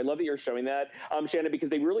self-adjust with you. I love that you're showing that, Shannon,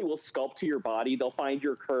 because they really will sculpt to your body. They'll find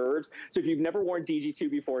your curves. So if you've never worn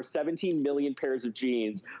DG2 before, 17 million pairs of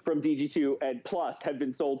jeans from DG2 and plus have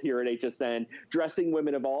been sold here at HSN, dressing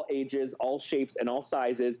women of all ages, all shapes, and all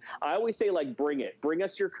sizes. I always say, like, bring it. Bring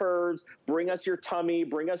us your curves, bring us your tummy,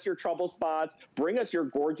 bring us your trouble spots, bring us your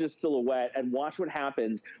gorgeous silhouette, and watch what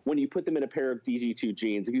happens when you put them in a pair of DG2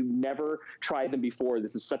 jeans. If you've never tried them before,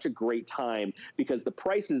 this is such a great time because the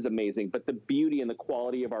price is amazing, but the beauty and the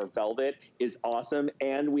quality of our velvet is awesome.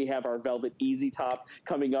 And we have our velvet easy top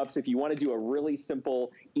coming up. So if you want to do a really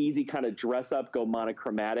simple, easy kind of dress up, go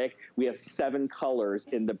monochromatic, we have 7 colors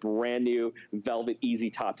in the brand new velvet easy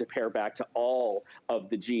top to pair back to all of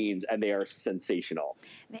the jeans, and they are sensational.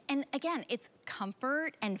 And again, it's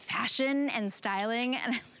comfort and fashion and styling,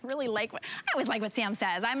 and I really like what, I always like what Sam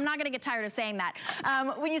says. I'm not gonna get tired of saying that.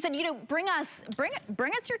 When you said, you know, bring us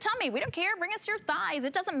your tummy, we don't care, bring us your thighs,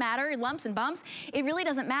 it doesn't matter, lumps and bumps, it really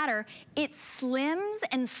doesn't matter. It slims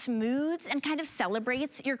and smooths and kind of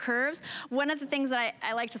celebrates your curves. One of the things that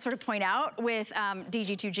I like to sort of point out with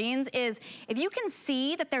DG2 jeans is if you can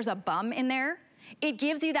see that there's a bum in there, it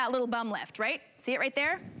gives you that little bum lift, right? See it right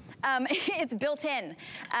there? It's built in.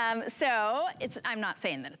 So I'm not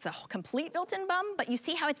saying that it's a complete built-in bum, but you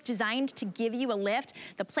see how it's designed to give you a lift,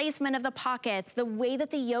 the placement of the pockets, the way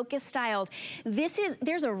that the yoke is styled.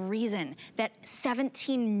 There's a reason that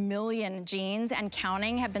 17 million jeans and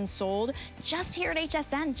counting have been sold just here at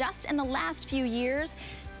HSN, just in the last few years.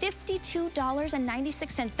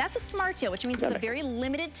 $52.96. That's a smart deal, which means it's a very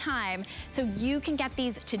limited time. So you can get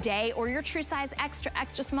these today, or your true size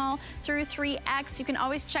extra small through 3X. You can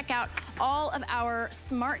always check out all of our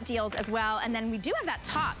smart deals as well. And then we do have that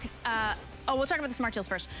top. Oh, we'll talk about the smart deals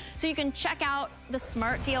first. So you can check out the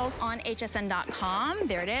smart deals on hsn.com.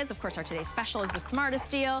 There it is. Of course, our today's special is the smartest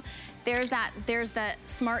deal. There's the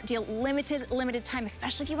smart deal, limited time,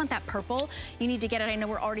 especially if you want that purple. You need to get it. I know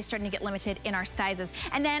we're already starting to get limited in our sizes.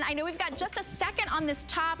 And then I know we've got just a second on this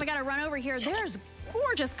top. I got to run over here. There's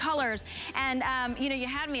gorgeous colors. And you know, you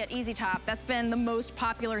had me at Easy Top. That's been the most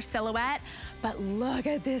popular silhouette. But look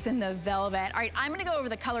at this in the velvet. All right, I'm gonna go over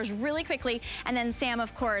the colors really quickly. And then Sam,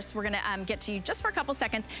 of course, we're gonna get to you just for a couple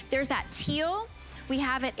seconds. There's that teal. We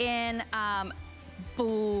have it in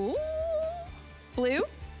blue,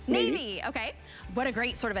 navy, okay. What a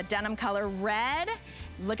great sort of a denim color. Red,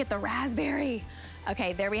 look at the raspberry.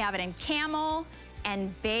 Okay, there we have it in camel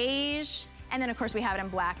and beige. And then of course we have it in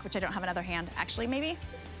black, which I don't have another hand. Actually, maybe.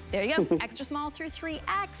 There you go, extra small through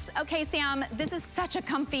 3X. Okay, Sam, this is such a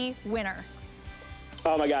comfy winner.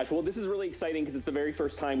 Oh my gosh, well, this is really exciting because it's the very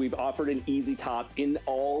first time we've offered an easy top in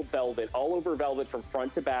all velvet, all over velvet from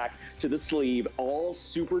front to back to the sleeve, all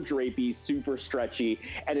super drapey, super stretchy,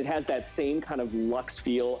 and it has that same kind of luxe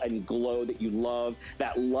feel and glow that you love,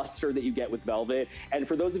 that luster that you get with velvet. And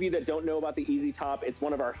for those of you that don't know about the easy top, it's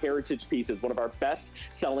one of our heritage pieces, one of our best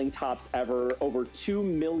selling tops ever. Over 2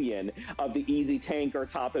 million of the easy tank or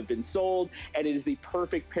top have been sold, and it is the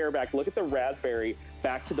perfect pair back. Look at the raspberry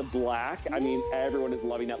back to the black. I mean, everyone is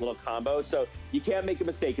loving that little combo. So you can't make a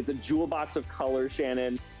mistake. It's a jewel box of colors,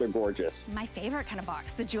 Shannon. They're gorgeous. My favorite kind of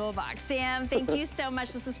box, the jewel box. Sam, thank you so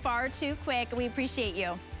much. This was far too quick. We appreciate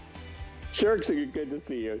you. Sure, good to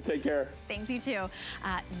see you. Take care. Thanks, you too.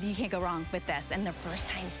 You can't go wrong with this. And the first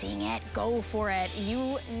time seeing it, go for it.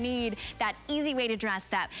 You need that easy way to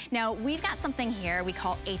dress up. Now, we've got something here we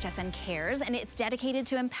call HSN Cares, and it's dedicated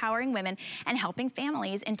to empowering women and helping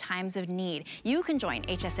families in times of need. You can join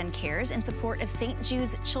HSN Cares in support of St.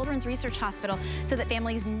 Jude's Children's Research Hospital so that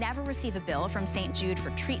families never receive a bill from St. Jude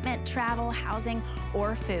for treatment, travel, housing,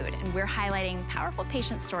 or food. And we're highlighting powerful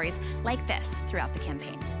patient stories like this throughout the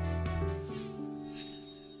campaign.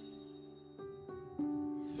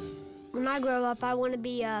 When I grow up, I want to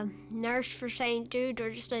be a nurse for St. Jude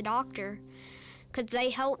or just a doctor. Because they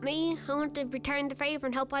help me, I want to return the favor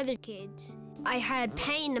and help other kids. I had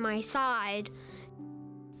pain in my side,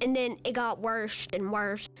 And then it got worse and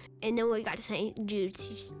worse. And then we got to St. Jude's.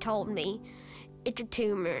 She told me it's a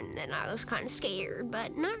tumor, and then I was kind of scared,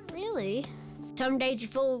 but not really. Some days you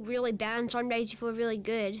feel really bad, and some days you feel really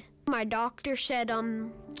good. My doctor said,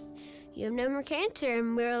 you have no more cancer,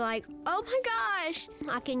 and we were like, oh my gosh,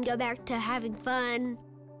 I can go back to having fun.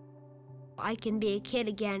 I can be a kid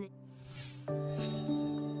again.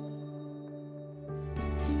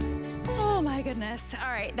 Oh my goodness. All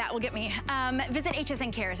right, that will get me. Visit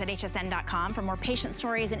HSN Cares at hsn.com for more patient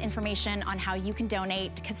stories and information on how you can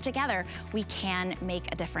donate, because together we can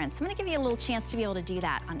make a difference. I'm gonna give you a little chance to be able to do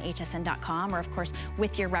that on hsn.com, or of course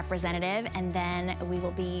with your representative, and then we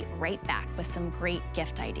will be right back with some great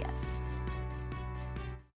gift ideas.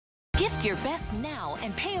 Gift your best now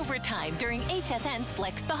and pay over time during HSN's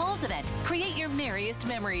Flex the Halls event. Create your merriest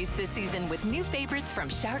memories this season with new favorites from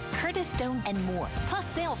Shark, Curtis Stone, and more. Plus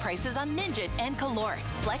sale prices on Ninja and Caloric.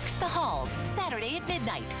 Flex the Halls, Saturday at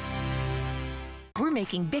midnight. We're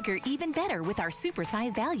making bigger even better with our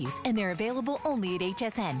supersize values, and they're available only at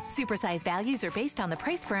HSN. Supersize values are based on the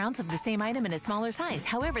price per ounce of the same item in a smaller size.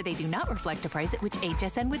 However, they do not reflect a price at which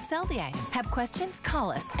HSN would sell the item. Have questions?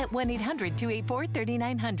 Call us at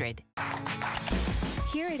 1-800-284-3900.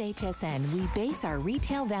 Here at HSN, we base our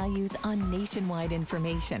retail values on nationwide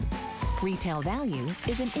information. Retail value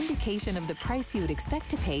is an indication of the price you would expect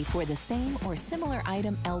to pay for the same or similar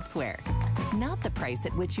item elsewhere, not the price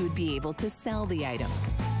at which you would be able to sell the item.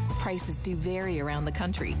 Prices do vary around the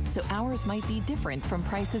country, so ours might be different from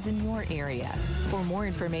prices in your area. For more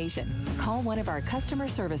information, call one of our customer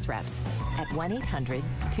service reps at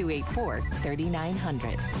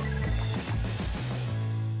 1-800-284-3900.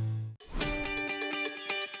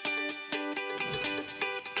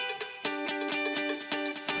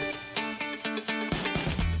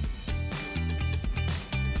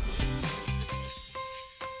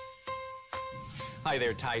 Hi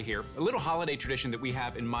there, Ty here. A little holiday tradition that we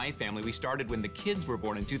have in my family. We started when the kids were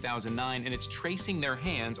born in 2009, and it's tracing their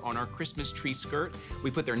hands on our Christmas tree skirt. We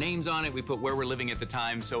put their names on it, we put where we're living at the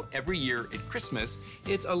time, so every year at Christmas,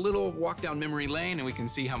 it's a little walk down memory lane, and we can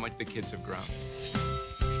see how much the kids have grown.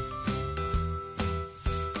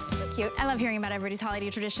 Cute. I love hearing about everybody's holiday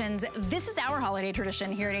traditions. This is our holiday tradition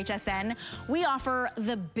here at HSN. We offer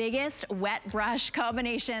the biggest wet brush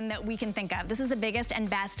combination that we can think of. This is the biggest and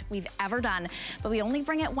best we've ever done, but we only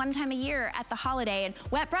bring it one time a year at the holiday. And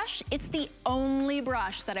wet brush, it's the only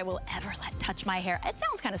brush that I will ever let touch my hair. It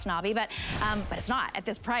sounds kind of snobby, but it's not at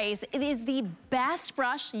this price. It is the best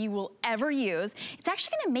brush you will ever use. It's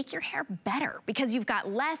actually gonna make your hair better because you've got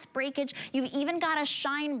less breakage. You've even got a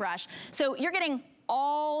shine brush. So you're getting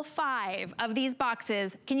all 5 of these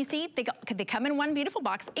boxes. Can you see? They come in one beautiful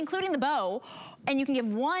box, including the bow, and you can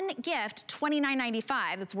give one gift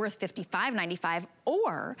 $29.95 that's worth $55.95,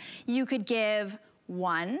 or you could give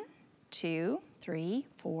 1, 2, 3,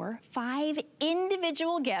 4, 5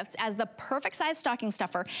 individual gifts as the perfect size stocking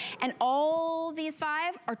stuffer, and all these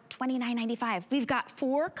 5 are $29.95. We've got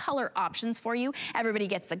 4 color options for you. Everybody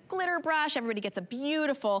gets the glitter brush, everybody gets a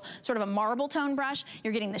beautiful sort of a marble tone brush,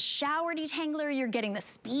 you're getting the shower detangler, you're getting the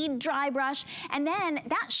speed dry brush, and then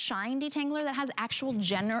that shine detangler that has actual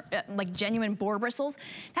genuine boar bristles,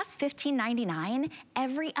 that's $15.99.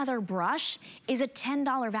 Every other brush is a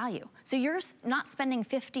 $10 value. So you're not spending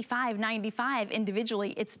 $55.95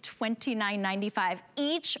 individually, it's $29.95.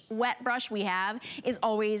 Each wet brush we have is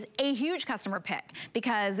always a huge customer pick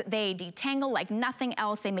because they detangle like nothing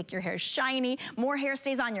else. They make your hair shiny. More hair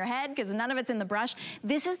stays on your head because none of it's in the brush.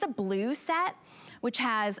 This is the blue set, which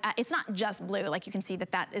has, it's not just blue, like you can see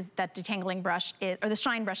that detangling brush, or the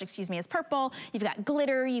shine brush, excuse me, is purple. You've got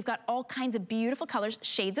glitter, you've got all kinds of beautiful colors,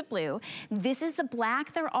 shades of blue. This is the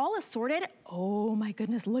black, they're all assorted. Oh my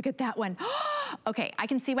goodness, look at that one. Okay, I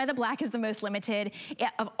can see why the black is the most limited.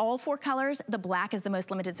 Of all 4 colors, the black is the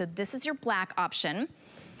most limited. So this is your black option.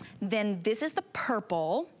 Then this is the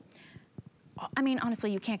purple. I mean,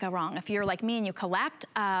 honestly, you can't go wrong. If you're like me and you collect,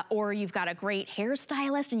 or you've got a great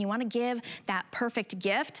hairstylist and you wanna give that perfect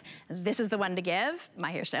gift, this is the one to give.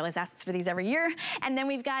 My hairstylist asks for these every year. And then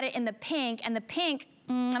we've got it in the pink, and the pink,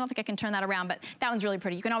 I don't think I can turn that around, but that one's really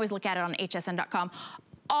pretty. You can always look at it on hsn.com.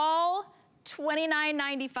 All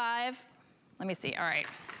 $29.95. Let me see, all right.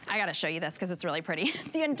 I gotta show you this because it's really pretty.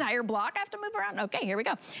 The entire block I have to move around. Okay, here we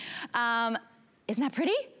go. Isn't that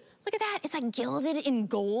pretty? Look at that, it's like gilded in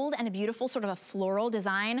gold and a beautiful sort of a floral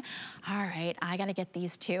design. All right, I gotta get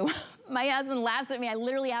these too. My husband laughs at me. I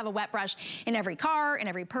literally have a wet brush in every car, in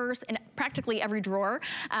every purse, in practically every drawer,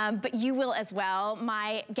 but you will as well.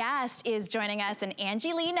 My guest is joining us, and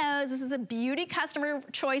Angie Lee knows this is a Beauty Customer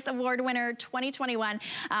Choice Award winner 2021,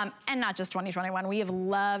 and not just 2021. We have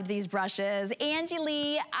loved these brushes. Angie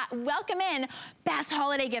Lee, welcome in. Best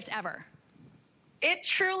holiday gift ever. It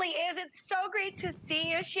truly is. It's so great to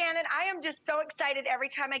see you, Shannon. I am just so excited every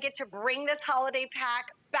time I get to bring this holiday pack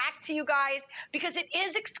back to you guys, because it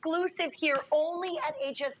is exclusive here only at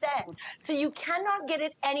HSN. So you cannot get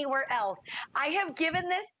it anywhere else. I have given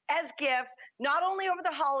this as gifts, not only over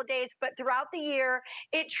the holidays, but throughout the year.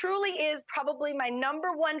 It truly is probably my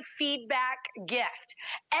 #1 feedback gift.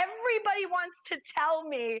 Everybody wants to tell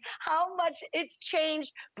me how much it's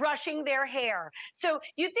changed brushing their hair. So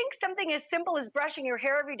you think something as simple as brushing your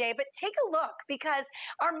hair every day, but take a look, because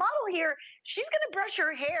our model here, she's gonna brush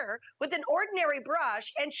her hair with an ordinary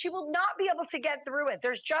brush, and she will not be able to get through it.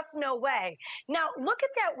 There's just no way. Now, look at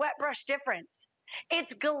that wet brush difference.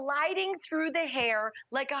 It's gliding through the hair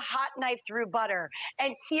like a hot knife through butter.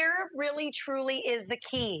 And here really truly is the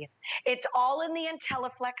key. It's all in the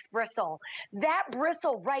IntelliFlex bristle. That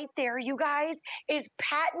bristle right there, you guys, is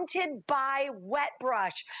patented by Wet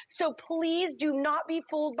Brush. So please do not be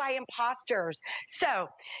fooled by imposters. So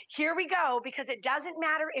here we go, because it doesn't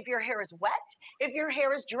matter if your hair is wet, if your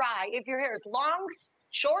hair is dry, if your hair is long,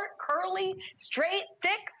 short, curly, straight,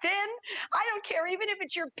 thick, thin. I don't care, even if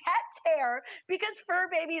it's your pet's hair, because fur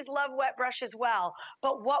babies love Wet Brush as well.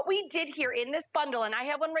 But what we did here in this bundle, and I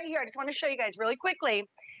have one right here, I just want to show you guys really quickly.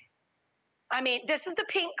 I mean, this is the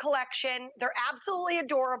pink collection. They're absolutely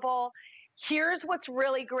adorable. Here's what's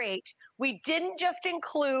really great. We didn't just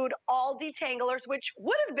include all detanglers, which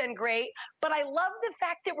would have been great, but I love the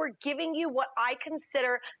fact that we're giving you what I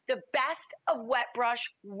consider the best of Wet Brush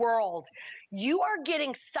world. You are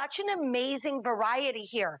getting such an amazing variety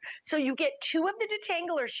here. So you get 2 of the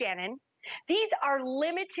detanglers, Shannon. These are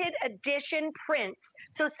limited edition prints.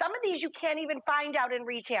 So some of these you can't even find out in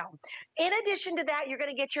retail. In addition to that, you're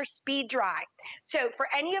going to get your speed dry. So for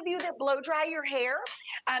any of you that blow dry your hair,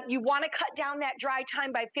 you want to cut down that dry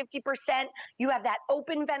time by 50%. You have that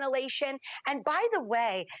open ventilation. And by the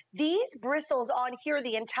way, these bristles on here,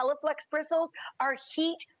 the IntelliFlex bristles, are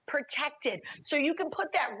heat protected. So you can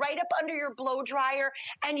put that right up under your blow dryer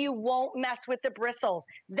and you won't mess with the bristles.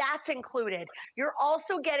 That's included. You're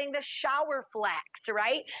also getting the shower flex,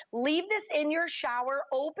 right? Leave this in your shower,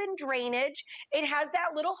 open drainage. It has that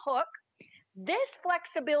little hook. This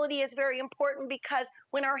flexibility is very important because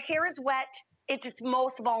when our hair is wet, it's its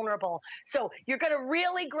most vulnerable. So you're going to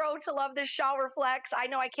really grow to love this shower flex. I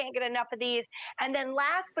know I can't get enough of these. And then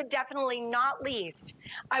last but definitely not least,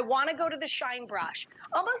 I want to go to the Shine Brush.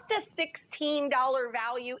 Almost a $16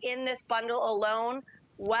 value in this bundle alone.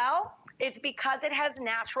 Well, it's because it has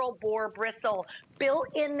natural boar bristle built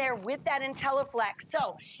in there with that IntelliFlex.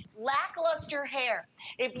 So lackluster hair,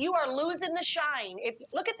 if you are losing the shine,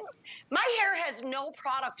 look at my hair has no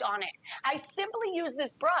product on it. I simply use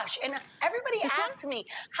this brush, and everybody asks me,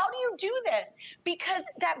 how do you do this? Because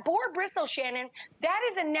that boar bristle, Shannon, that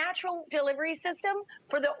is a natural delivery system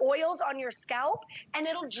for the oils on your scalp, and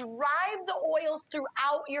it'll drive the oils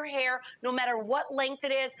throughout your hair, no matter what length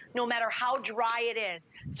it is, no matter how dry it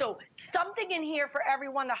is. So something in here for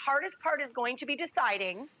everyone. The hardest part is going to be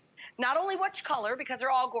deciding not only which color, because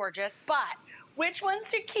they're all gorgeous, but which ones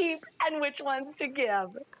to keep and which ones to give.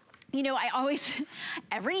 You know, I always,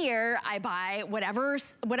 every year I buy whatever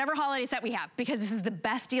holiday set we have, because this is the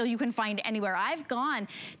best deal you can find anywhere. I've gone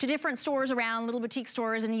to different stores around, little boutique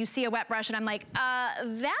stores, and you see a wet brush and I'm like,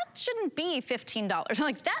 that shouldn't be $15. I'm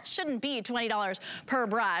like, that shouldn't be $20 per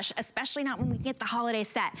brush, especially not when we get the holiday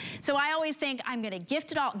set. So I always think I'm gonna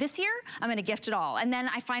gift it all. This year, I'm gonna gift it all. And then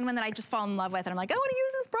I find one that I just fall in love with and I'm like, I wanna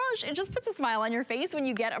use this brush. It just puts a smile on your face when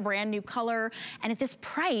you get a brand new color. And at this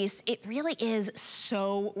price, it really is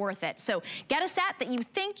so worth it. So get a set that you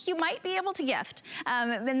think you might be able to gift,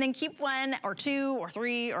 and then keep 1 or 2 or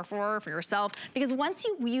 3 or 4 for yourself, because once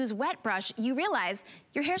you use Wet Brush, you realize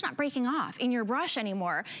your hair's not breaking off in your brush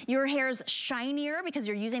anymore. Your hair's shinier because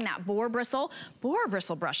you're using that boar bristle. Boar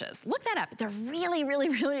bristle brushes, look that up. They're really, really,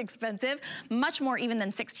 really expensive, much more even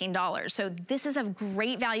than $16. So this is a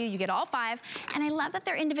great value. You get all 5, and I love that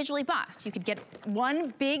they're individually boxed. You could get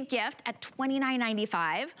one big gift at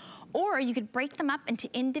 $29.95, or you could break them up into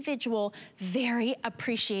individual individual, very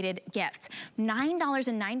appreciated gifts.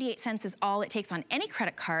 $9.98 is all it takes on any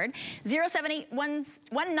credit card.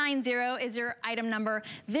 078190 is your item number.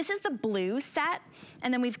 This is the blue set.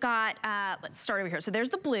 And then we've got, let's start over here. So there's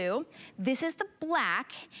the blue. This is the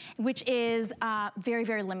black, which is very,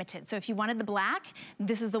 very limited. So if you wanted the black,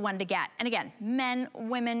 this is the one to get. And again, men,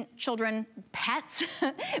 women, children, pets,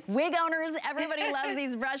 wig owners, everybody loves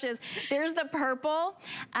these brushes. There's the purple,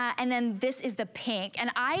 and then this is the pink.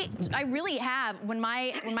 And I really have, when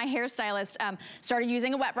my hairstylist started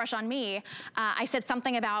using a wet brush on me, I said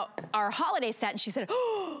something about our holiday set, and she said,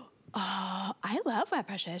 oh, I love wet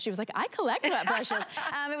brushes. She was like, I collect wet brushes.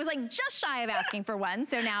 It was like just shy of asking for one.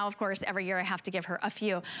 So now, of course, every year I have to give her a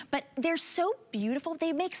few. But they're so beautiful.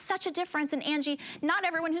 They make such a difference. And Angie, not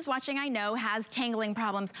everyone who's watching, I know, has tangling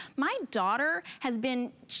problems. My daughter has been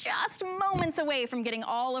just moments away from getting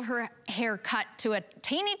all of her hair cut to a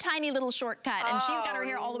teeny tiny little shortcut. And she's got her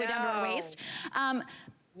hair all the way down to her waist.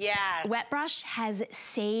 Yes. Wet brush has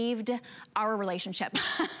saved our relationship,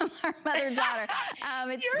 our mother-daughter.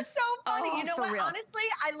 You're so funny. You know what? Real. Honestly,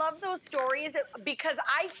 I love those stories because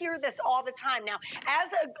I hear this all the time. Now,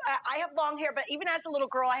 I have long hair, but even as a little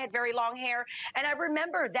girl, I had very long hair. And I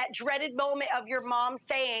remember that dreaded moment of your mom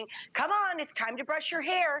saying, come on, it's time to brush your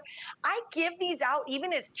hair. I give these out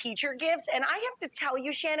even as teacher gifts. And I have to tell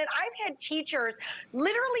you, Shannon, I've had teachers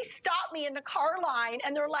literally stop me in the car line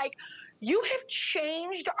and they're like, you have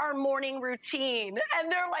changed our morning routine.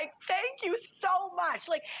 And they're like, thank you so much.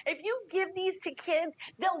 Like, if you give these to kids,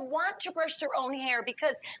 they'll want to brush their own hair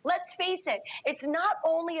because let's face it, it's not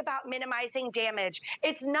only about minimizing damage.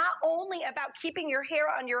 It's not only about keeping your hair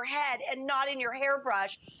on your head and not in your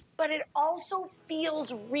hairbrush, but it also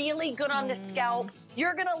feels really good on the scalp.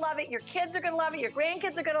 You're gonna love it. Your kids are gonna love it. Your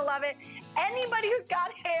grandkids are gonna love it. Anybody who's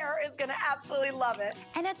got hair is gonna absolutely love it.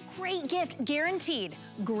 And a great gift, guaranteed.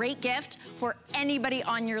 Great gift for anybody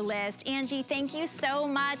on your list. Angie, thank you so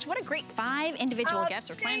much. What a great 5 individual gifts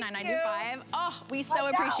for $29.95. Oh, we so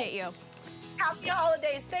appreciate you. Happy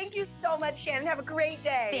holidays. Thank you so much, Shannon. Have a great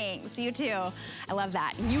day. Thanks, you too. I love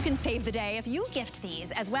that. You can save the day if you gift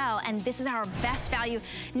these as well. And this is our best value,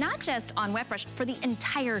 not just on wet brush, for the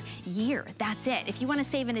entire year. That's it. If you want to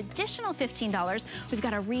save an additional $15, we've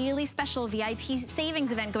got a really special VIP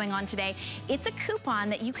savings event going on today. It's a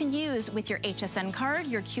coupon that you can use with your HSN card,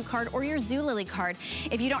 your Q card, or your Zulily card.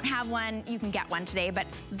 If you don't have one, you can get one today. But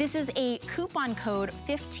this is a coupon code,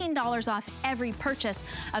 $15 off every purchase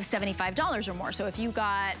of $75 or more. So if you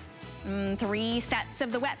got 3 sets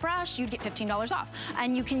of the wet brush, you'd get $15 off.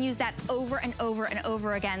 And you can use that over and over and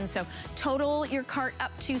over again. So total your cart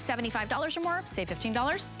up to $75 or more, save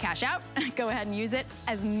 $15, cash out, go ahead and use it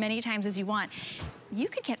as many times as you want. You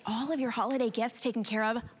could get all of your holiday gifts taken care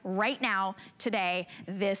of right now, today,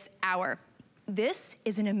 this hour. This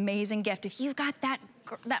is an amazing gift. If you've got that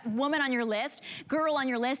woman on your list, girl on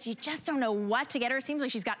your list, you just don't know what to get her. It seems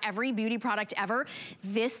like she's got every beauty product ever.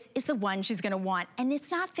 This is the one she's gonna want. And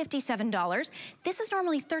it's not $57. This is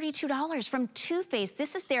normally $32 from Too Faced.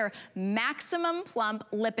 This is their Maximum Plump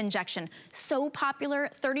Lip Injection. So popular,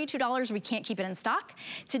 $32, we can't keep it in stock.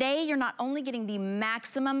 Today, you're not only getting the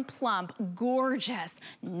Maximum Plump, gorgeous,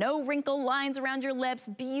 no wrinkle lines around your lips,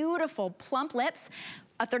 beautiful plump lips,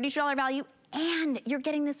 a $32 value, and you're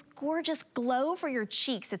getting this gorgeous glow for your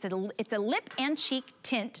cheeks. It's a lip and cheek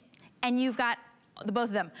tint, and you've got the both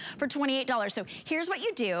of them for $28. So here's what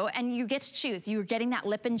you do, and you get to choose. You're getting that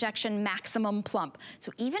lip injection Maximum Plump.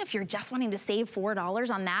 So even if you're just wanting to save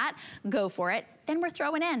 $4 on that, go for it. Then we're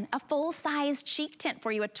throwing in a full-size cheek tint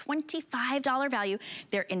for you, a $25 value.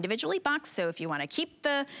 They're individually boxed, so if you want to keep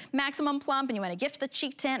the Maximum Plump and you want to gift the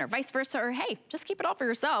cheek tint or vice versa, or hey, just keep it all for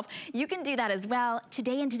yourself, you can do that as well.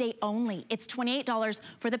 Today and today only, it's $28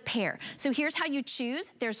 for the pair. So here's how you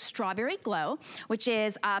choose. There's Strawberry Glow, which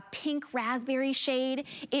is a pink raspberry shade.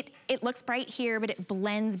 It looks bright here, but it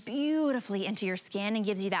blends beautifully into your skin and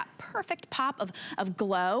gives you that perfect pop of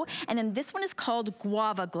glow. And then this one is called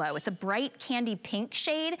Guava Glow. It's a bright candy pink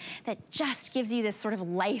shade that just gives you this sort of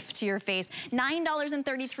life to your face.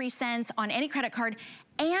 $9.33 on any credit card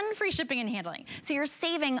and free shipping and handling. So you're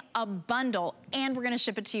saving a bundle, and we're gonna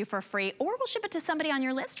ship it to you for free, or we'll ship it to somebody on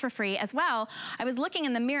your list for free as well. I was looking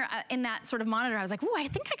in the mirror, in that sort of monitor, I was like, ooh, I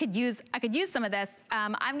think I could use some of this.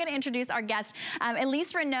 I'm gonna introduce our guest.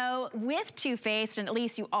 Elise Renault Glow with Too Faced, and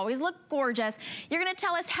Elise, you always look gorgeous. You're gonna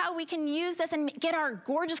tell us how we can use this and get our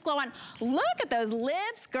gorgeous glow on. Look at those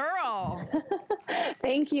lips, girl.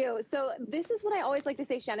 Thank you. So this is what I always like to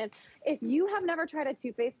say, Shannon. If you have never tried a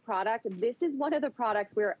Too Faced product, this is one of the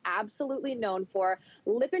products we're absolutely known for.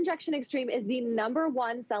 Lip Injection Extreme is the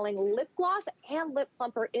 #1 selling lip gloss and lip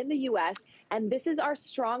plumper in the US, and this is our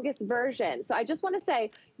strongest version. So I just want to say,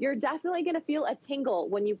 you're definitely going to feel a tingle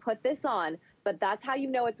when you put this on, but that's how you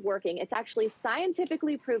know it's working. It's actually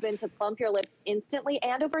scientifically proven to plump your lips instantly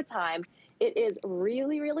and over time. It is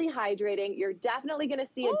really, really hydrating. You're definitely going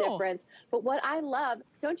to see a difference. But what I love,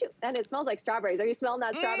 don't you? And it smells like strawberries. Are you smelling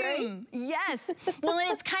that strawberry? Yes. Well,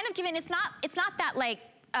 and it's kind of giving. It's not that like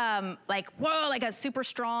whoa, like a super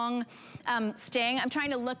strong sting. I'm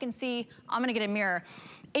trying to look and see. I'm gonna get a mirror.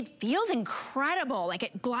 It feels incredible. Like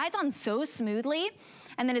it glides on so smoothly,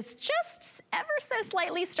 and then it's just ever so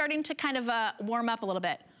slightly starting to kind of warm up a little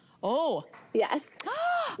bit. Oh. Yes.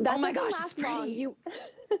 Oh my gosh, it's pretty.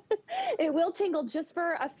 It will tingle just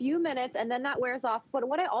for a few minutes and then that wears off. But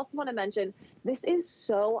what I also want to mention, this is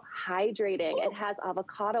so hydrating. It has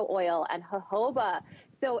avocado oil and jojoba.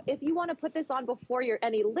 So if you want to put this on before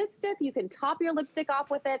any lipstick, you can top your lipstick off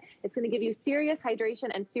with it. It's going to give you serious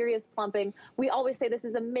hydration and serious plumping. We always say this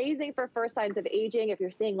is amazing for first signs of aging. If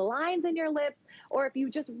you're seeing lines in your lips, or if you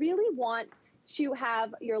just really want to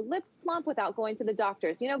have your lips plump without going to the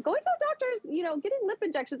doctors. You know, going to the doctors, you know, getting lip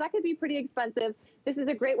injections, that could be pretty expensive. This is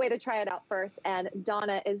a great way to try it out first. And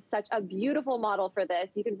Donna is such a beautiful model for this.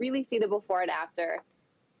 You can really see the before and after.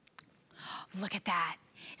 Look at that.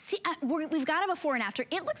 See, we've got a before and after.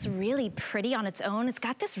 It looks really pretty on its own. It's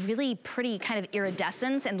got this really pretty kind of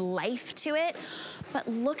iridescence and life to it. But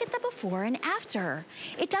look at the before and after.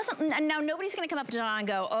 It doesn't, now nobody's gonna come up to Donna and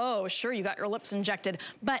go, oh, sure, you got your lips injected.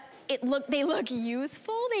 But they look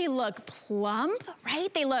youthful, they look plump,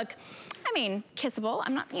 right? They look, I mean, kissable.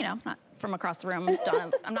 I'm not, you know, not from across the room,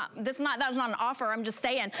 Donna. That was not an offer, I'm just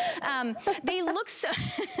saying. They look so,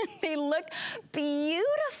 they look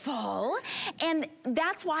beautiful. And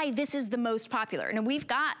that's why this is the most popular. Now we've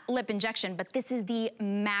got lip injection, but this is the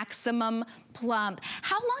maximum plump.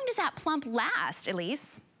 How long does that plump last,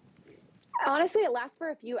 Elise? Honestly, it lasts for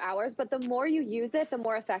a few hours, but the more you use it, the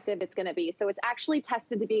more effective it's gonna be. So it's actually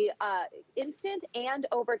tested to be instant and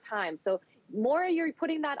over time. So more you're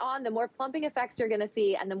putting that on, the more plumping effects you're gonna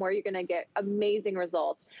see and the more you're gonna get amazing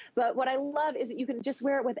results. But what I love is that you can just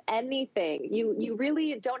wear it with anything. You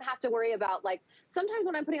really don't have to worry about, like, sometimes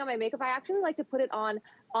when I'm putting on my makeup, I actually like to put it on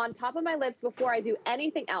top of my lips before I do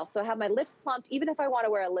anything else. So I have my lips plumped, even if I wanna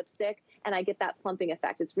wear a lipstick, and I get that plumping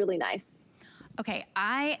effect. It's really nice. Okay,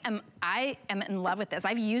 I am in love with this.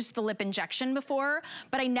 I've used the lip injection before,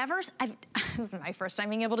 but this is my first time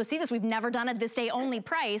being able to see this. We've never done a this day only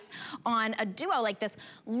price on a duo like this.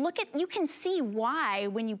 You can see why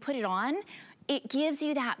when you put it on, it gives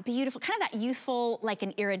you that beautiful, kind of that youthful, like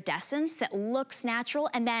an iridescence that looks natural.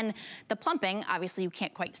 And then the plumping, obviously you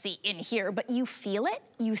can't quite see in here, but you feel it,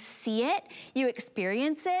 you see it, you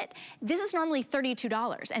experience it. This is normally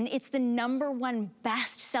 $32, and it's the #1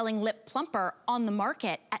 best-selling lip plumper on the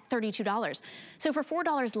market at $32. So for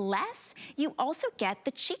 $4 less, you also get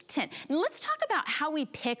the cheek tint. Now let's talk about how we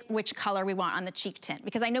pick which color we want on the cheek tint,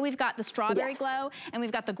 because I know we've got the strawberry glow and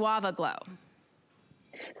we've got the guava glow.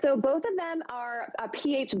 So both of them are a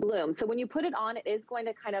pH bloom. So when you put it on, it is going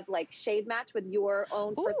to kind of like shade match with your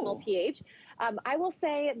own personal pH. I will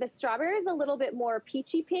say the strawberry is a little bit more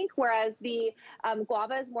peachy pink, whereas the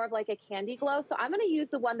guava is more of like a candy glow. So I'm going to use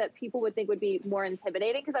the one that people would think would be more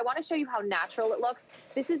intimidating because I want to show you how natural it looks.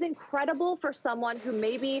 This is incredible for someone who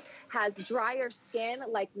maybe has drier skin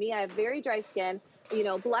like me. I have very dry skin. You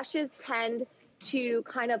know, blushes tend to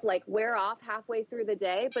kind of like wear off halfway through the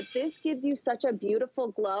day, but this gives you such a beautiful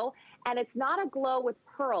glow. And it's not a glow with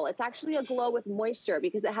pearl, it's actually a glow with moisture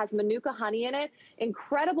because it has Manuka honey in it,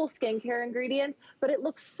 incredible skincare ingredients, but it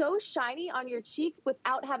looks so shiny on your cheeks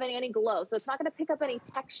without having any glow. So it's not gonna pick up any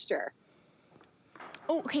texture.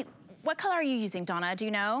 Oh, okay, what color are you using, Donna, do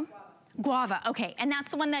you know? Guava, okay, and that's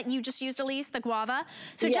the one that you just used, Elise, the guava.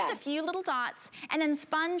 So just a few little dots, and then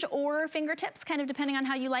sponge or fingertips, kind of depending on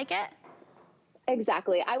how you like it.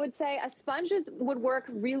 Exactly. I would say a sponge would work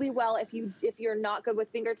really well if you're not good with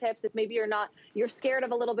fingertips, if maybe you're scared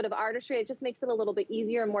of a little bit of artistry, it just makes it a little bit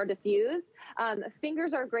easier and more diffused.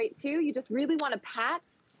 Fingers are great too. You just really want to pat,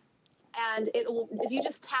 and if you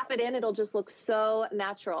just tap it in, it'll just look so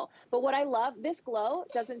natural. But what I love, this glow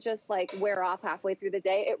doesn't just like wear off halfway through the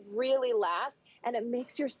day. It really lasts. and it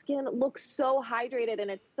makes your skin look so hydrated, and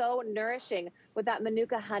it's so nourishing with that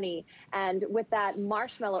Manuka honey and with that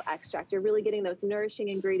marshmallow extract. You're really getting those nourishing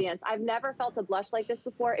ingredients. I've never felt a blush like this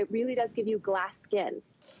before. It really does give you glass skin.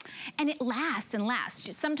 And it lasts and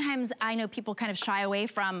lasts. Sometimes I know people kind of shy away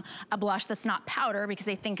from a blush that's not powder because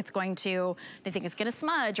they think it's going to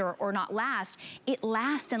smudge or not last. It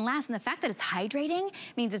lasts and lasts, and the fact that it's hydrating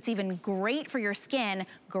means it's even great for your skin,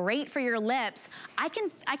 great for your lips. I can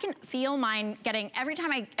feel mine getting, every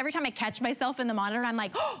time I catch myself in the monitor, I'm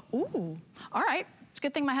like, oh, ooh, all right. It's a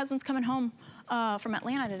good thing my husband's coming home from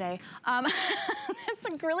Atlanta today.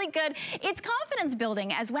 It's really good. It's confidence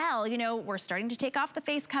building as well. You know, we're starting to take off the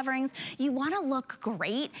face coverings. You want to look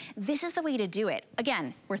great. This is the way to do it.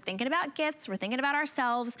 Again, we're thinking about gifts. We're thinking about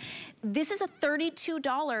ourselves. This is a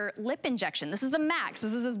 $32 lip injection. This is the max.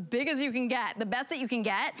 This is as big as you can get, the best that you can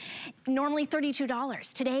get. Normally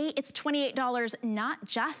 $32. Today, it's $28, not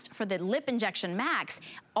just for the lip injection max,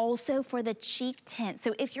 also for the cheek tint.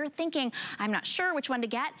 So if you're thinking, I'm not sure which one to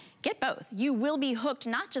get both. You will be hooked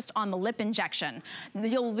not just on the lip injection.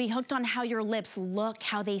 You'll be hooked on how your lips look,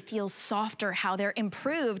 how they feel softer, how they're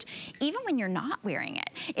improved, even when you're not wearing it.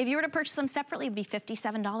 If you were to purchase them separately, it'd be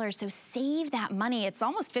 $57. So save that money. It's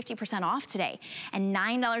almost 50% off today. And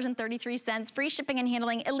 $9.33, free shipping and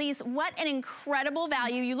handling. Elise, what an incredible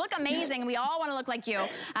value. You look amazing. We all want to look like you. We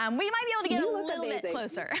might be able to get a little bit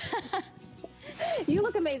closer. You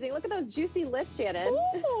look amazing. Look at those juicy lips, Shannon.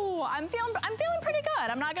 Ooh, I'm feeling pretty good.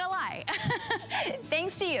 I'm not gonna lie.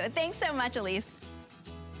 Thanks to you. Thanks so much, Elise.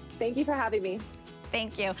 Thank you for having me.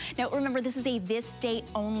 Thank you. Now remember, this is a this day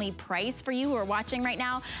only price for you who are watching right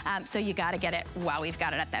now, so you got to get it while we've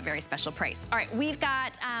got it at that very special price. All right, we've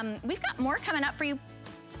got more coming up for you.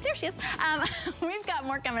 There she is. We've got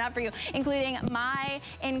more coming up for you, including my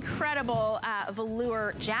incredible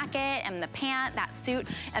velour jacket and the pant, that suit.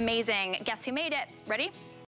 Amazing. Guess who made it? Ready?